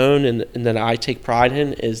I own and that I take pride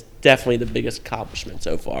in is definitely the biggest accomplishment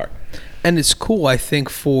so far. And it's cool, I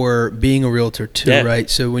think, for being a realtor too, right?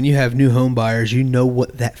 So when you have new home buyers, you know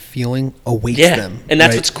what that feeling awaits them. And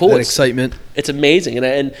that's what's cool. That excitement. It's amazing.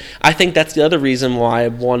 And I think that's the other reason why I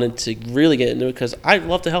wanted to really get into it, because I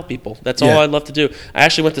love to help people. That's all I love to do. I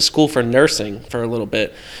actually went to school for nursing for a little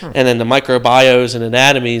bit. And then the microbios and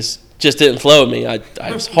anatomies just didn't flow with me.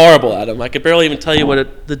 I was horrible at them. I could barely even tell you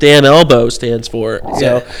what the damn elbow stands for.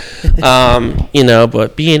 So,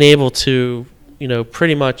 but being able to,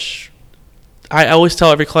 pretty much, I always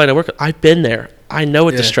tell every client I work with, I've been there. I know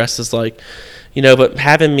what the stress is like, but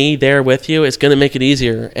having me there with you is going to make it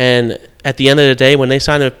easier. And at the end of the day, when they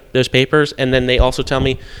sign those papers, and then they also tell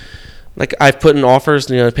me, like, I've put in offers,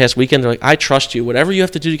 the past weekend, they're like, I trust you. Whatever you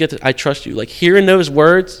have to do to get I trust you. Like, hearing those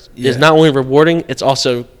words is not only rewarding, it's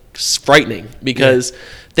also frightening, because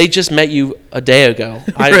they just met you a day ago.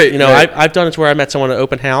 I've done it to where I met someone at an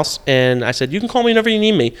open house, and I said, you can call me whenever you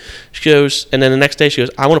need me. She goes, and then the next day she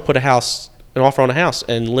goes, I want to put an offer on a house.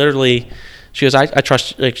 And literally she goes, I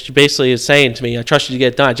trust you. Like, she basically is saying to me, I trust you to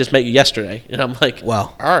get it done. I just met you yesterday. And I'm like,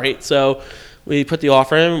 wow. All right. So we put the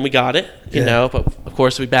offer in and we got it, but of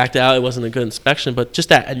course we backed out. It wasn't a good inspection, but just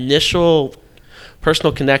that initial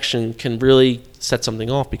personal connection can really set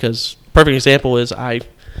something off. Because perfect example is I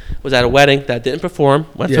was at a wedding that didn't perform.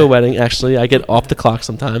 Went to a wedding, actually. I get off the clock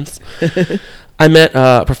sometimes. I met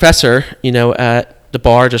a professor, at the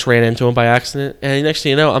bar, just ran into him by accident. And next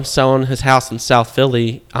thing you know, I'm selling his house in South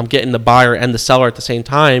Philly. I'm getting the buyer and the seller at the same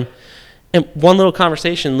time. And one little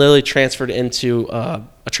conversation literally transferred into a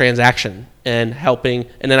transaction and helping.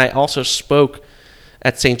 And then I also spoke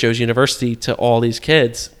at St. Joe's University to all these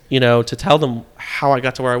kids, to tell them how I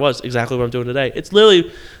got to where I was, exactly what I'm doing today. It's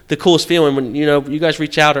literally the coolest feeling when, you guys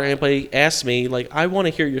reach out or anybody asks me, like, I want to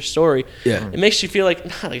hear your story. Yeah. It makes you feel like,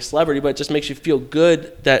 not like a celebrity, but it just makes you feel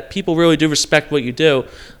good that people really do respect what you do.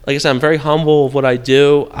 Like I said, I'm very humble of what I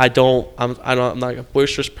do. I'm not a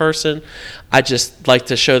boisterous person. I just like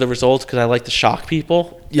to show the results because I like to shock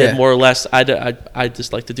people. Yeah. And more or less, I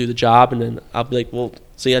just like to do the job, and then I'll be like, well,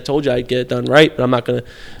 see, I told you I'd get it done right, but I'm not going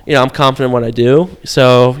to, I'm confident in what I do.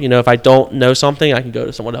 So, if I don't know something, I can go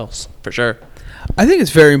to someone else for sure. I think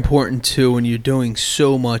it's very important too, when you're doing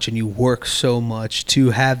so much and you work so much, to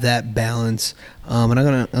have that balance. And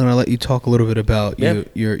I'm gonna let you talk a little bit about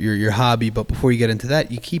your hobby, but before you get into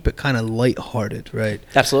that, you keep it kind of lighthearted, right?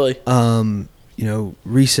 Absolutely.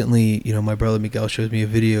 Recently, my brother Miguel showed me a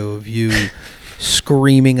video of you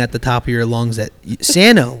screaming at the top of your lungs that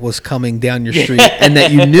Santa was coming down your street and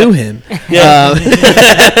that you knew him. Yeah.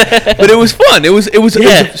 But it was fun. It was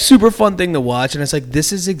a super fun thing to watch, and it's like,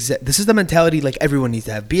 this is the mentality like everyone needs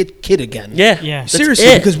to have. Be a kid again. Yeah.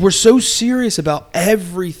 Seriously, because we're so serious about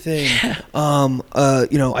everything.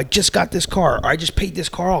 I just got this car. Or I just paid this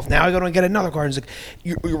car off. Now I gotta get another car. And it's like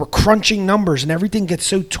you're crunching numbers, and everything gets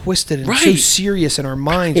so twisted and so serious in our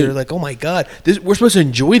minds. You're like, oh my God, we're supposed to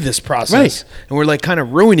enjoy this process. Right. And we're like kind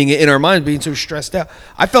of ruining it in our minds, being so stressed out.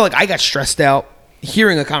 I felt like I got stressed out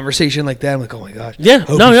hearing a conversation like that. I'm like, oh my gosh. Yeah.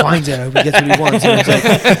 Hope he finds it. I hope he gets what he wants. And it's like,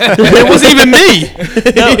 it wasn't even me.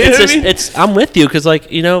 No, I'm with you, because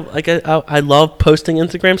I love posting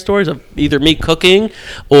Instagram stories of either me cooking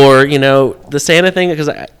or the Santa thing, because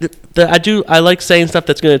I like saying stuff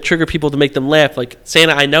that's going to trigger people to make them laugh. Like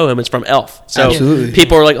Santa, I know him. It's from Elf. So absolutely.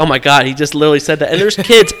 People are like, oh my God, he just literally said that. And there's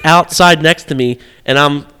kids outside next to me, and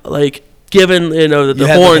I'm like, giving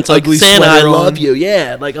the horns, like, Santa, I love you.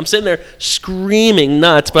 Yeah, like I'm sitting there screaming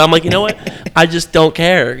nuts, but I'm like, you know what? I just don't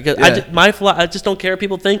care, because I just don't care what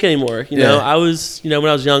people think anymore. I was, when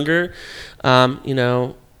I was younger, I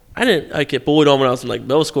didn't get bullied on when I was in like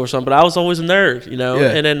middle school or something, but I was always a nerd,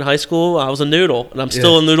 and then in high school I was a noodle, and I'm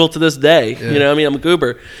still a noodle to this day. I'm a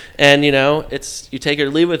goober, and it's you take it or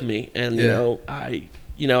leave with me, and I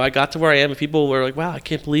got to where I am, and people were like, wow, I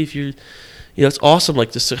can't believe you. It's awesome,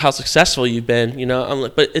 like, just how successful you've been, I'm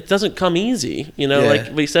like, but it doesn't come easy,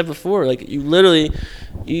 like we said before, like, you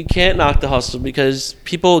can't knock the hustle, because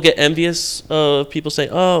people get envious of people saying,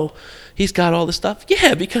 oh, he's got all this stuff.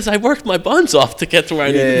 Yeah, because I worked my buns off to get to where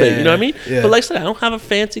I need to be. You know what I mean? Yeah. But like I said, I don't have a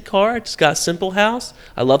fancy car. I just got a simple house.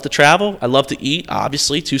 I love to travel. I love to eat.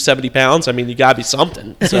 Obviously, 270 pounds. I mean, you gotta be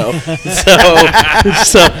something. So I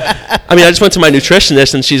mean, I just went to my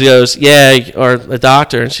nutritionist, and she goes, yeah, or a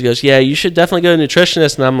doctor, and she goes, yeah, you should definitely go to a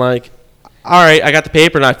nutritionist. And I'm like, all right, I got the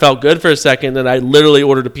paper and I felt good for a second, and I literally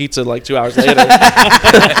ordered a pizza like 2 hours later.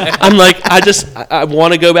 I'm like, I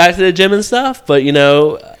want to go back to the gym and stuff, but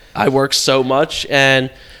I work so much,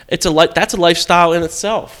 and that's a lifestyle in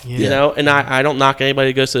itself, and I don't knock anybody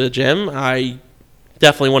who goes to the gym. I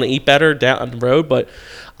definitely want to eat better down the road, but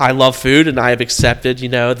I love food, and I have accepted,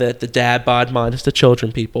 that the dad bod minus the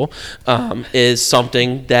children people is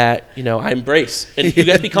something that, I embrace. And you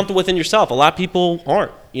got to be comfortable within yourself. A lot of people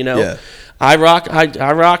aren't, Yeah. I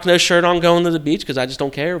rock no shirt on going to the beach because I just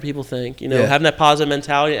don't care what people think. Having that positive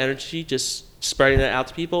mentality and energy, just spreading that out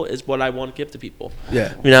to people is what I want to give to people.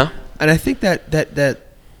 Yeah. And I think that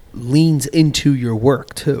leans into your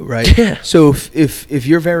work too, right? Yeah. So if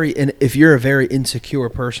you're a very insecure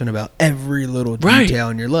person about every little detail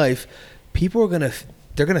in your life, people are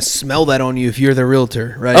they're gonna smell that on you if you're the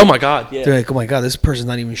realtor, right? Oh my God, yeah. They're like, oh my God, this person's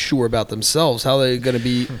not even sure about themselves. How are they gonna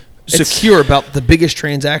be secure about the biggest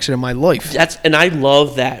transaction in my life? And I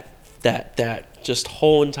love that just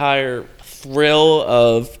whole entire thrill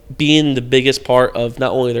of being the biggest part of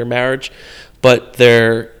not only their marriage, but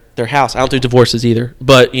their house. I don't do divorces either,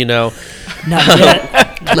 but not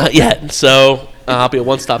yet. not yet. So I'll be a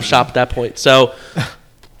one-stop shop at that point. So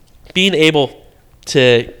being able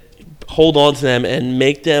to hold on to them and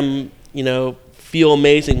make them, feel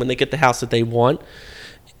amazing when they get the house that they want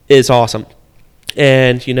is awesome.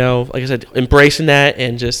 And, like I said, embracing that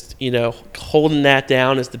and just, holding that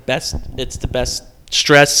down is the best. It's the best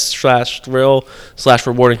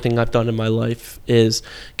stress/thrill/rewarding thing I've done in my life is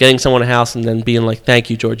getting someone a house and then being like, thank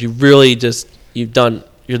you, George. You really you're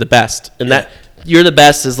the best. And that you're the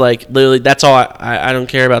best is like, literally, that's all. I don't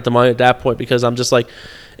care about the money at that point because I'm just like,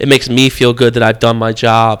 it makes me feel good that I've done my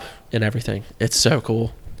job and everything. It's so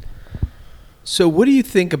cool. So what do you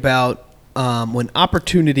think about when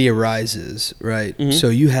opportunity arises, right? Mm-hmm. So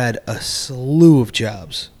you had a slew of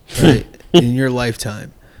jobs, right, in your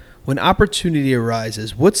lifetime. When opportunity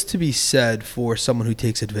arises, what's to be said for someone who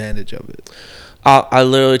takes advantage of it? I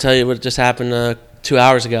literally tell you what just happened 2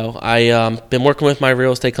 hours ago. I been working with my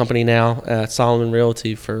real estate company now at Solomon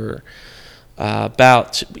Realty for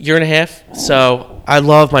about a year and a half. So I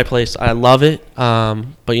love my place. I love it. But,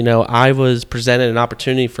 I was presented an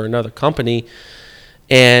opportunity for another company,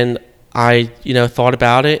 and I, thought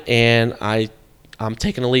about it, and I'm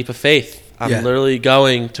taking a leap of faith. I'm literally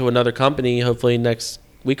going to another company, hopefully next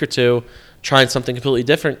week or two, trying something completely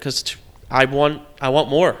different because I want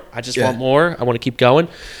more. I just want more. I want to keep going.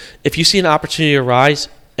 If you see an opportunity arise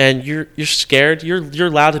and you're scared, you're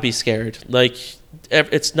allowed to be scared. Like,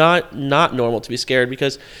 it's not normal to be scared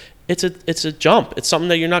because it's a jump. It's something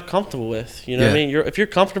that you're not comfortable with. You know what I mean? If you're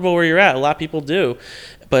comfortable where you're at, a lot of people do.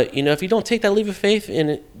 But, if you don't take that leap of faith in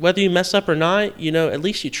it, whether you mess up or not, at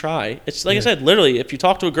least you try. It's like I said, literally, if you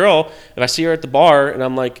talk to a girl, if I see her at the bar and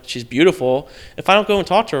I'm like, she's beautiful, if I don't go and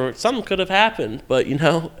talk to her, something could have happened. But,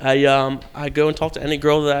 I go and talk to any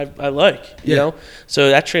girl that I like, you know? So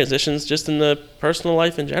that transitions just in the personal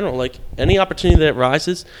life in general. Like, any opportunity that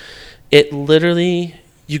rises, it literally,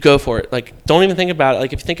 you go for it. Like, don't even think about it.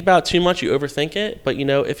 Like, if you think about it too much, you overthink it. But,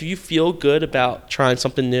 if you feel good about trying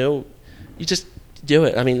something new, you just do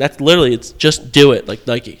it. I mean, that's literally, it's just do it. Like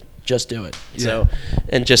Nike, just do it. So,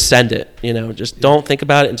 and just send it, just don't think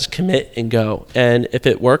about it and just commit and go. And if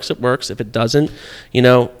it works, it works. If it doesn't,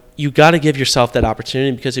 you got to give yourself that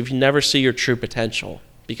opportunity, because if you never see your true potential,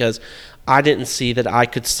 because I didn't see that I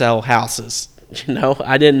could sell houses,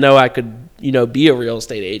 I didn't know I could, be a real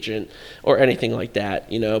estate agent or anything like that,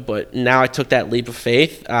 but now I took that leap of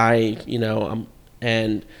faith.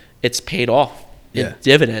 And it's paid off in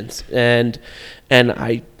dividends. And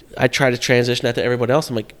I try to transition that to everyone else.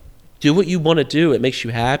 I'm like, do what you want to do. It makes you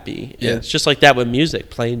happy. And it's just like that with music,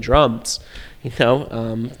 playing drums,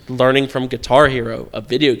 learning from Guitar Hero, a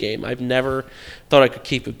video game. I've never thought I could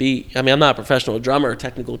keep a beat. I mean, I'm not a professional drummer, a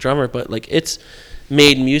technical drummer, but like, it's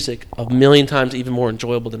made music a million times even more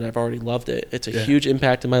enjoyable than I've already loved it. It's a huge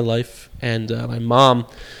impact in my life. And my mom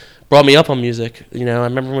brought me up on music. I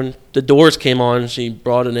remember when The Doors came on, she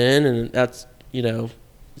brought it in, and that's,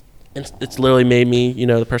 it's literally made me,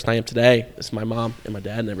 the person I am today. It's my mom and my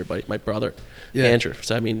dad and everybody, my brother, Andrew.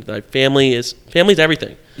 So, I mean, like, family's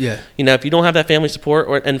everything. Yeah. If you don't have that family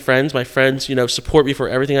support and friends, my friends, support me for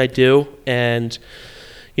everything I do. And,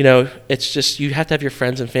 it's just, you have to have your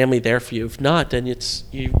friends and family there for you. If not, then it's,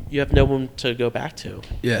 you have no one to go back to.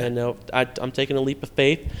 Yeah. And I'm taking a leap of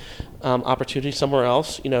faith, opportunity somewhere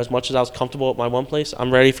else. As much as I was comfortable at my one place,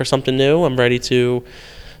 I'm ready for something new. I'm ready to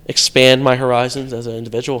expand my horizons as an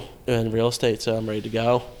individual in real estate. So I'm ready to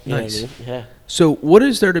go. You know what I Nice. mean? Yeah. So what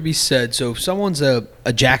is there to be said? So if someone's a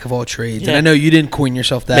jack of all trades, and Yeah. I know you didn't coin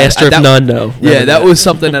yourself that. Master of none, no. Yeah, that was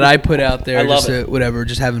something that I put out there. I love just it. whatever,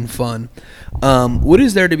 just having fun. What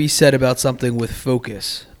is there to be said about something with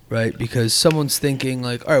focus, right? Because someone's thinking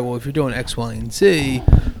like, all right, well, if you're doing X, Y, and Z,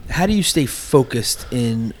 how do you stay focused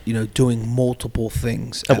in, doing multiple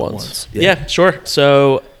things at once? Yeah, sure.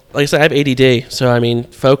 So, like I said, I have ADD. So, I mean,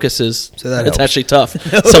 focus is, So that it's helps. actually tough.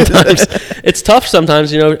 Sometimes it's tough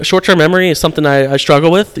sometimes, short-term memory is something I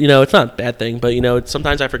struggle with. It's not a bad thing, but,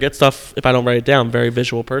 sometimes I forget stuff if I don't write it down. I'm a very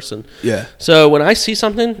visual person. Yeah. So when I see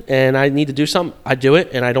something and I need to do something, I do it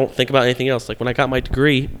and I don't think about anything else. Like when I got my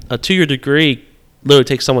degree, a 2-year degree literally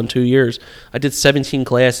takes someone 2 years. I did 17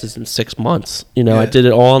 classes in 6 months. I Yeah. did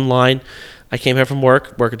it all online. I came here from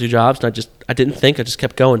work at 2 jobs, and I didn't think. I just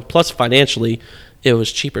kept going. Plus, financially, it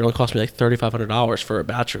was cheaper. It only cost me like $3,500 for a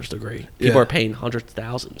bachelor's degree. People Yeah. are paying hundreds of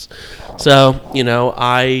thousands. So,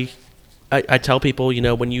 I tell people,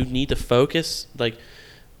 when you need to focus, like,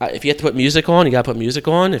 if you have to put music on, you got to put music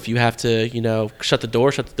on. If you have to, shut the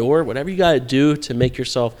door. Whatever you got to do to make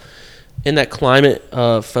yourself in that climate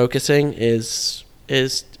of focusing is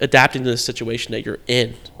adapting to the situation that you're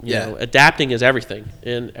in. You know, adapting is everything,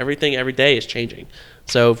 and everything every day is changing.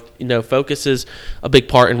 So, focus is a big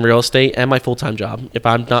part in real estate and my full-time job. If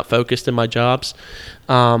I'm not focused in my jobs,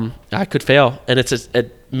 I could fail. And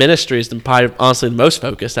ministry is probably honestly the most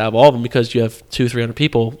focused out of all of them, because you have 200-300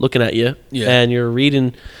 people looking at you, and you're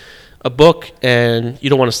reading a book and you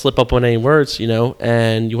don't want to slip up on any words,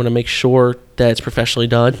 and you want to make sure that it's professionally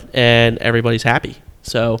done and everybody's happy.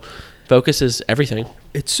 So focus is everything.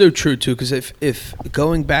 It's so true too, because if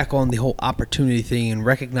going back on the whole opportunity thing and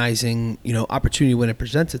recognizing opportunity when it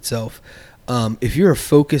presents itself, if you're a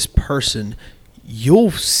focused person,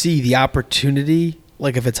 you'll see the opportunity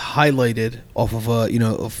like if it's highlighted off of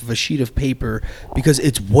a sheet of paper, because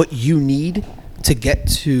it's what you need to get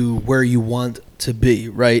to where you want to be,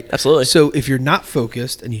 right? Absolutely. So if you're not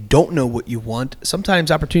focused and you don't know what you want, sometimes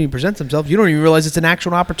opportunity presents themselves. You don't even realize it's an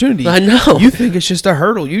actual opportunity. I know. You think it's just a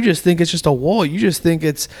hurdle. You just think it's just a wall. You just think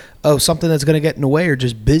it's something that's going to get in the way, or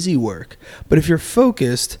just busy work. But if you're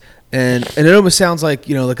focused, and it almost sounds like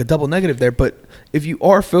like a double negative there, but if you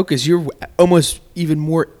are focused, you're almost even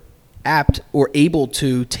more apt or able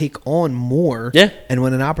to take on more. Yeah. And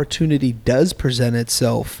when an opportunity does present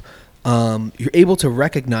itself, you're able to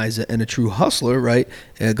recognize it. And a true hustler, right?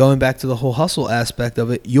 Going back to the whole hustle aspect of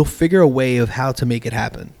it, you'll figure a way of how to make it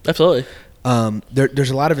happen. Absolutely. There's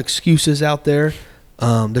a lot of excuses out there.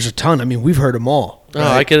 There's a ton. I mean, we've heard them all. Oh,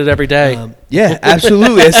 right? I get it every day. Yeah,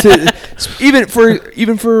 absolutely.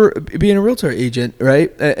 Even for being a realtor agent,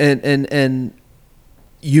 right? And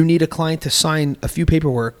you need a client to sign a few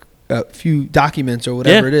paperwork, a few documents or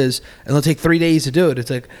whatever it is, and they'll take 3 days to do it. It's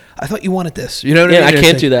like, I thought you wanted this. You know what I mean? I It's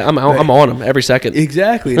can't like, do that. I'm right. on them every second.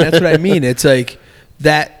 Exactly. And that's what I mean. It's like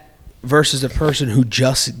that versus a person who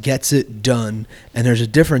just gets it done. And there's a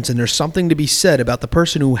difference, and there's something to be said about the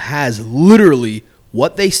person who has literally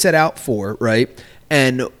what they set out for, right?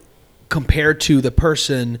 And compared to the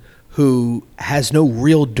person who has no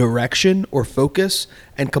real direction or focus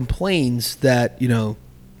and complains that,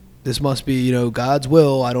 this must be, God's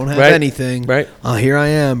will. I don't have Right. anything. Right. Here I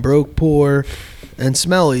am, broke, poor, and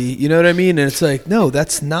smelly. You know what I mean? And it's like, no,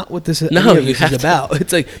 that's not what this, No, any of you this have is to- about.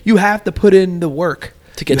 It's like you have to put in the work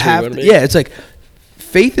To get you to have where you wanna be. Yeah, it's like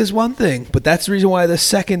faith is one thing, but that's the reason why the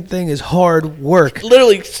second thing is hard work.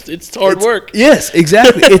 Literally, it's hard work. Yes,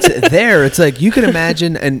 exactly. It's there. It's like you can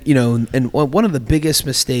imagine, and and one of the biggest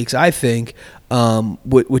mistakes I think,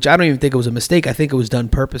 which I don't even think it was a mistake. I think it was done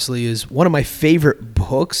purposely. Is one of my favorite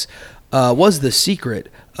books was The Secret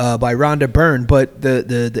by Rhonda Byrne. But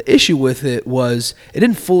the issue with it was it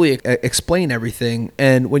didn't fully explain everything.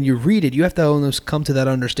 And when you read it, you have to almost come to that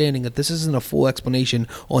understanding that this isn't a full explanation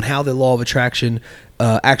on how the law of attraction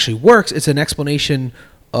actually works. It's an explanation,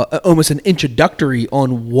 almost an introductory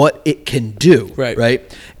on what it can do. Right.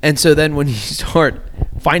 And so then when you start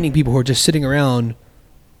finding people who are just sitting around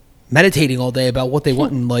meditating all day about what they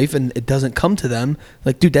want in life and it doesn't come to them,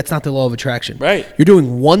 like, dude, that's not the law of attraction. Right. You're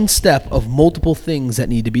doing one step of multiple things that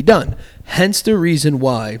need to be done. Hence the reason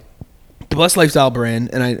why the Blessed Lifestyle brand,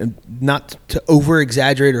 and I not to over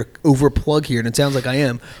exaggerate or over plug here, and it sounds like I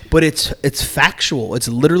am, but it's factual. It's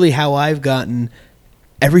literally how I've gotten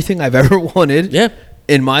everything I've ever wanted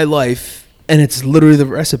in my life. And it's literally the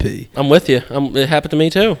recipe. I'm with you. It happened to me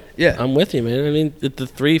too. Yeah. I'm with you, man. I mean, the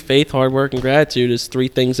three: faith, hard work, and gratitude is three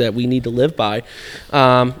things that we need to live by.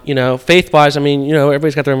 Faith-wise, I mean,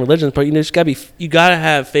 everybody's got their own religions, but you gotta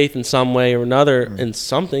have faith in some way or another in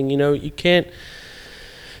something. You can't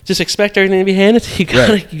just expect everything to be handed to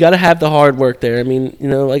you. You gotta have the hard work there. I mean,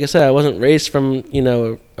 like I said, I wasn't raised from,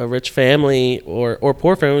 a rich family or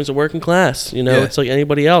poor family. It was a working class. It's like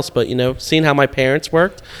anybody else. But, seeing how my parents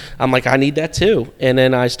worked, I'm like, I need that too. And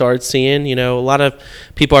then I started seeing, a lot of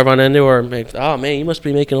people I run into are like, oh man, you must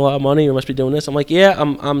be making a lot of money. You must be doing this. I'm like, yeah,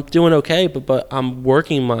 I'm doing okay, but I'm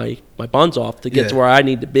working my buns off to get to where I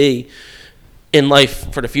need to be in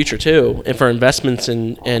life for the future too, and for investments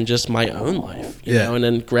and just my own life, you know. And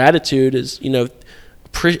then gratitude is,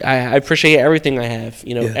 I appreciate everything I have.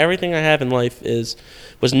 Everything I have in life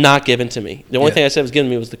was not given to me. The only thing I said was given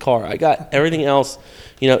to me was the car. I got everything else.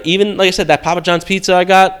 Even like I said, that Papa John's pizza I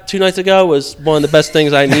got 2 nights ago was one of the best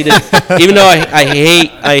things I needed. Even though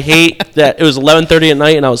I hate that it was 11:30 at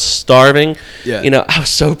night and I was starving. I was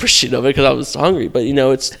so appreciative of it because I was hungry. But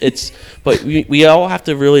but we all have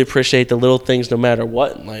to really appreciate the little things, no matter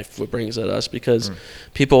what in life what brings at us. Because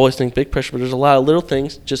people always think big picture, but there's a lot of little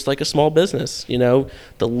things, just like a small business.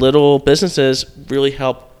 The little businesses really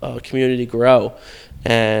help a community grow.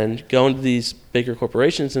 And going to these bigger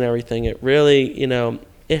corporations and everything, it really,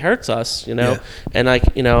 it hurts us, And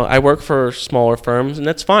I work for smaller firms, and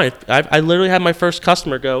that's fine. I literally had my first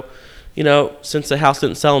customer go, since the house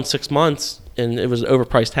didn't sell in 6 months, and it was an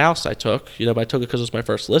overpriced house I took, but I took it because it was my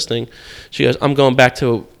first listing. She goes, I'm going back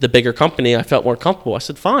to the bigger company. I felt more comfortable. I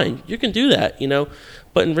said, fine, you can do that,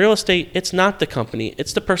 But in real estate, it's not the company.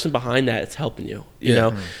 It's the person behind that that's helping you, you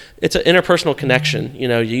know. It's an interpersonal connection.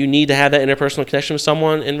 You need to have that interpersonal connection with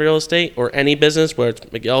someone in real estate or any business, where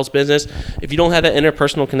it's Miguel's business. If you don't have that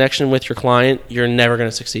interpersonal connection with your client, you're never going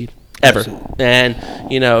to succeed, ever. Absolutely. And,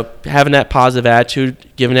 having that positive attitude,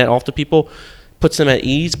 giving that off to people, puts them at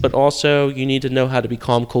ease, but also you need to know how to be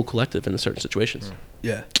calm, cool, collective in certain situations.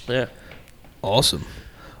 Yeah. Awesome.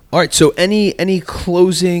 All right. So any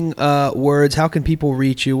closing words? How can people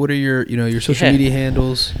reach you? What are your your social media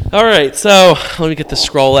handles? All right. So let me get the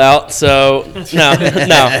scroll out. So no.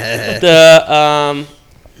 The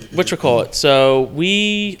whatchamacallit. So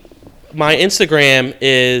my Instagram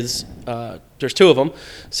is there's 2 of them.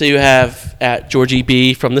 So you have at Georgie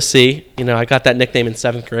B from the C. I got that nickname in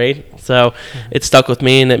 7th grade, so it stuck with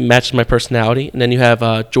me and it matched my personality. And then you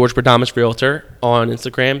have George Bradamus Realtor on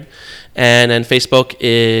Instagram, and then Facebook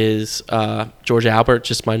is George Albert,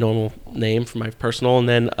 just my normal name for my personal. And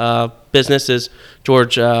then business is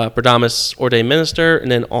George Bradamus Ordained Minister,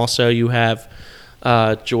 and then also you have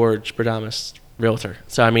George Bradamus Realtor.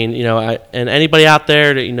 So I mean, and anybody out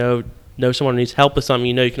there that know someone who needs help with something,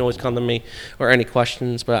 you can always come to me or any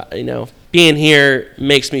questions. But being here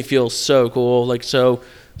makes me feel so cool, like so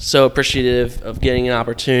appreciative of getting an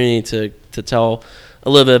opportunity to tell a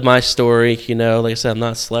little bit of my story. Like I said, I'm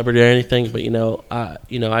not a celebrity or anything, but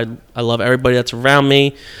I love everybody that's around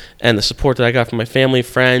me and the support that I got from my family,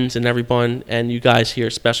 friends, and everyone, and you guys here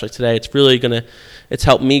especially today. It's really it's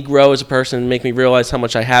helped me grow as a person and make me realize how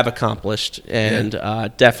much I have accomplished, and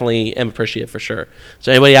definitely am appreciative for sure.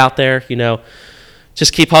 So anybody out there,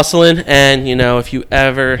 just keep hustling, and if you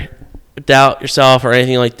ever doubt yourself or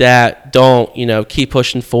anything like that, don't, keep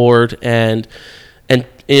pushing forward, and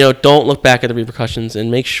don't look back at the repercussions,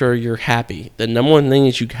 and make sure you're happy. The number one thing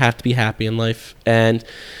is you have to be happy in life, and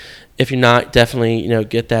if you're not, definitely,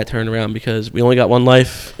 get that turned around, because we only got one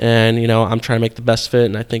life, and, I'm trying to make the best of it,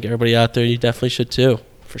 and I think everybody out there, you definitely should too,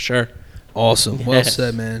 for sure. Awesome. Well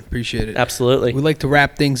said, man. Appreciate it. Absolutely. We like to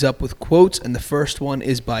wrap things up with quotes, and the first one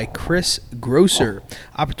is by Chris Grosser.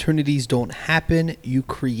 Opportunities don't happen, you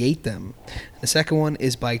create them. The second one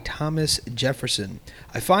is by Thomas Jefferson.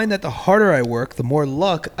 I find that the harder I work, the more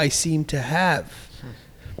luck I seem to have.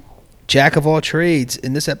 Jack of all trades.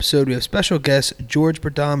 In this episode, we have special guest George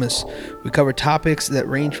Bradamus. We cover topics that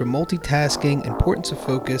range from multitasking, importance of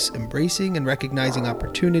focus, embracing and recognizing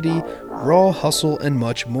opportunity, raw hustle, and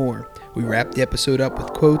much more. We wrap the episode up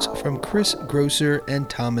with quotes from Chris Grosser and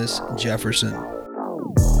Thomas Jefferson.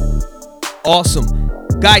 Awesome.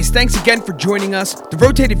 Guys, thanks again for joining us. The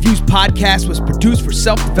Rotated Views podcast was produced for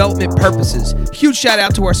self-development purposes. Huge shout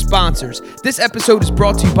out to our sponsors. This episode is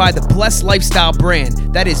brought to you by the Blessed Lifestyle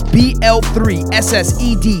brand. That is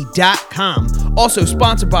BL3SSED.com. Also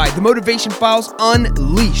sponsored by The Motivation Files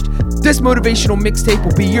Unleashed. This motivational mixtape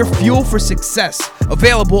will be your fuel for success.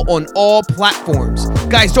 Available on all platforms.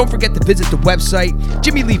 Guys, don't forget to visit the website,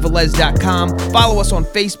 JimmyLeeVelez.com. Follow us on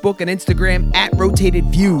Facebook and Instagram at Rotated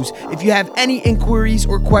Views. If you have any inquiries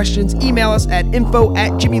or questions, email us at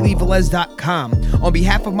info@JimmyLeeVelez.com. On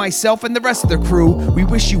behalf of myself and the rest of the crew, we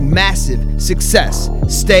wish you massive success.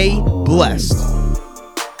 Stay blessed.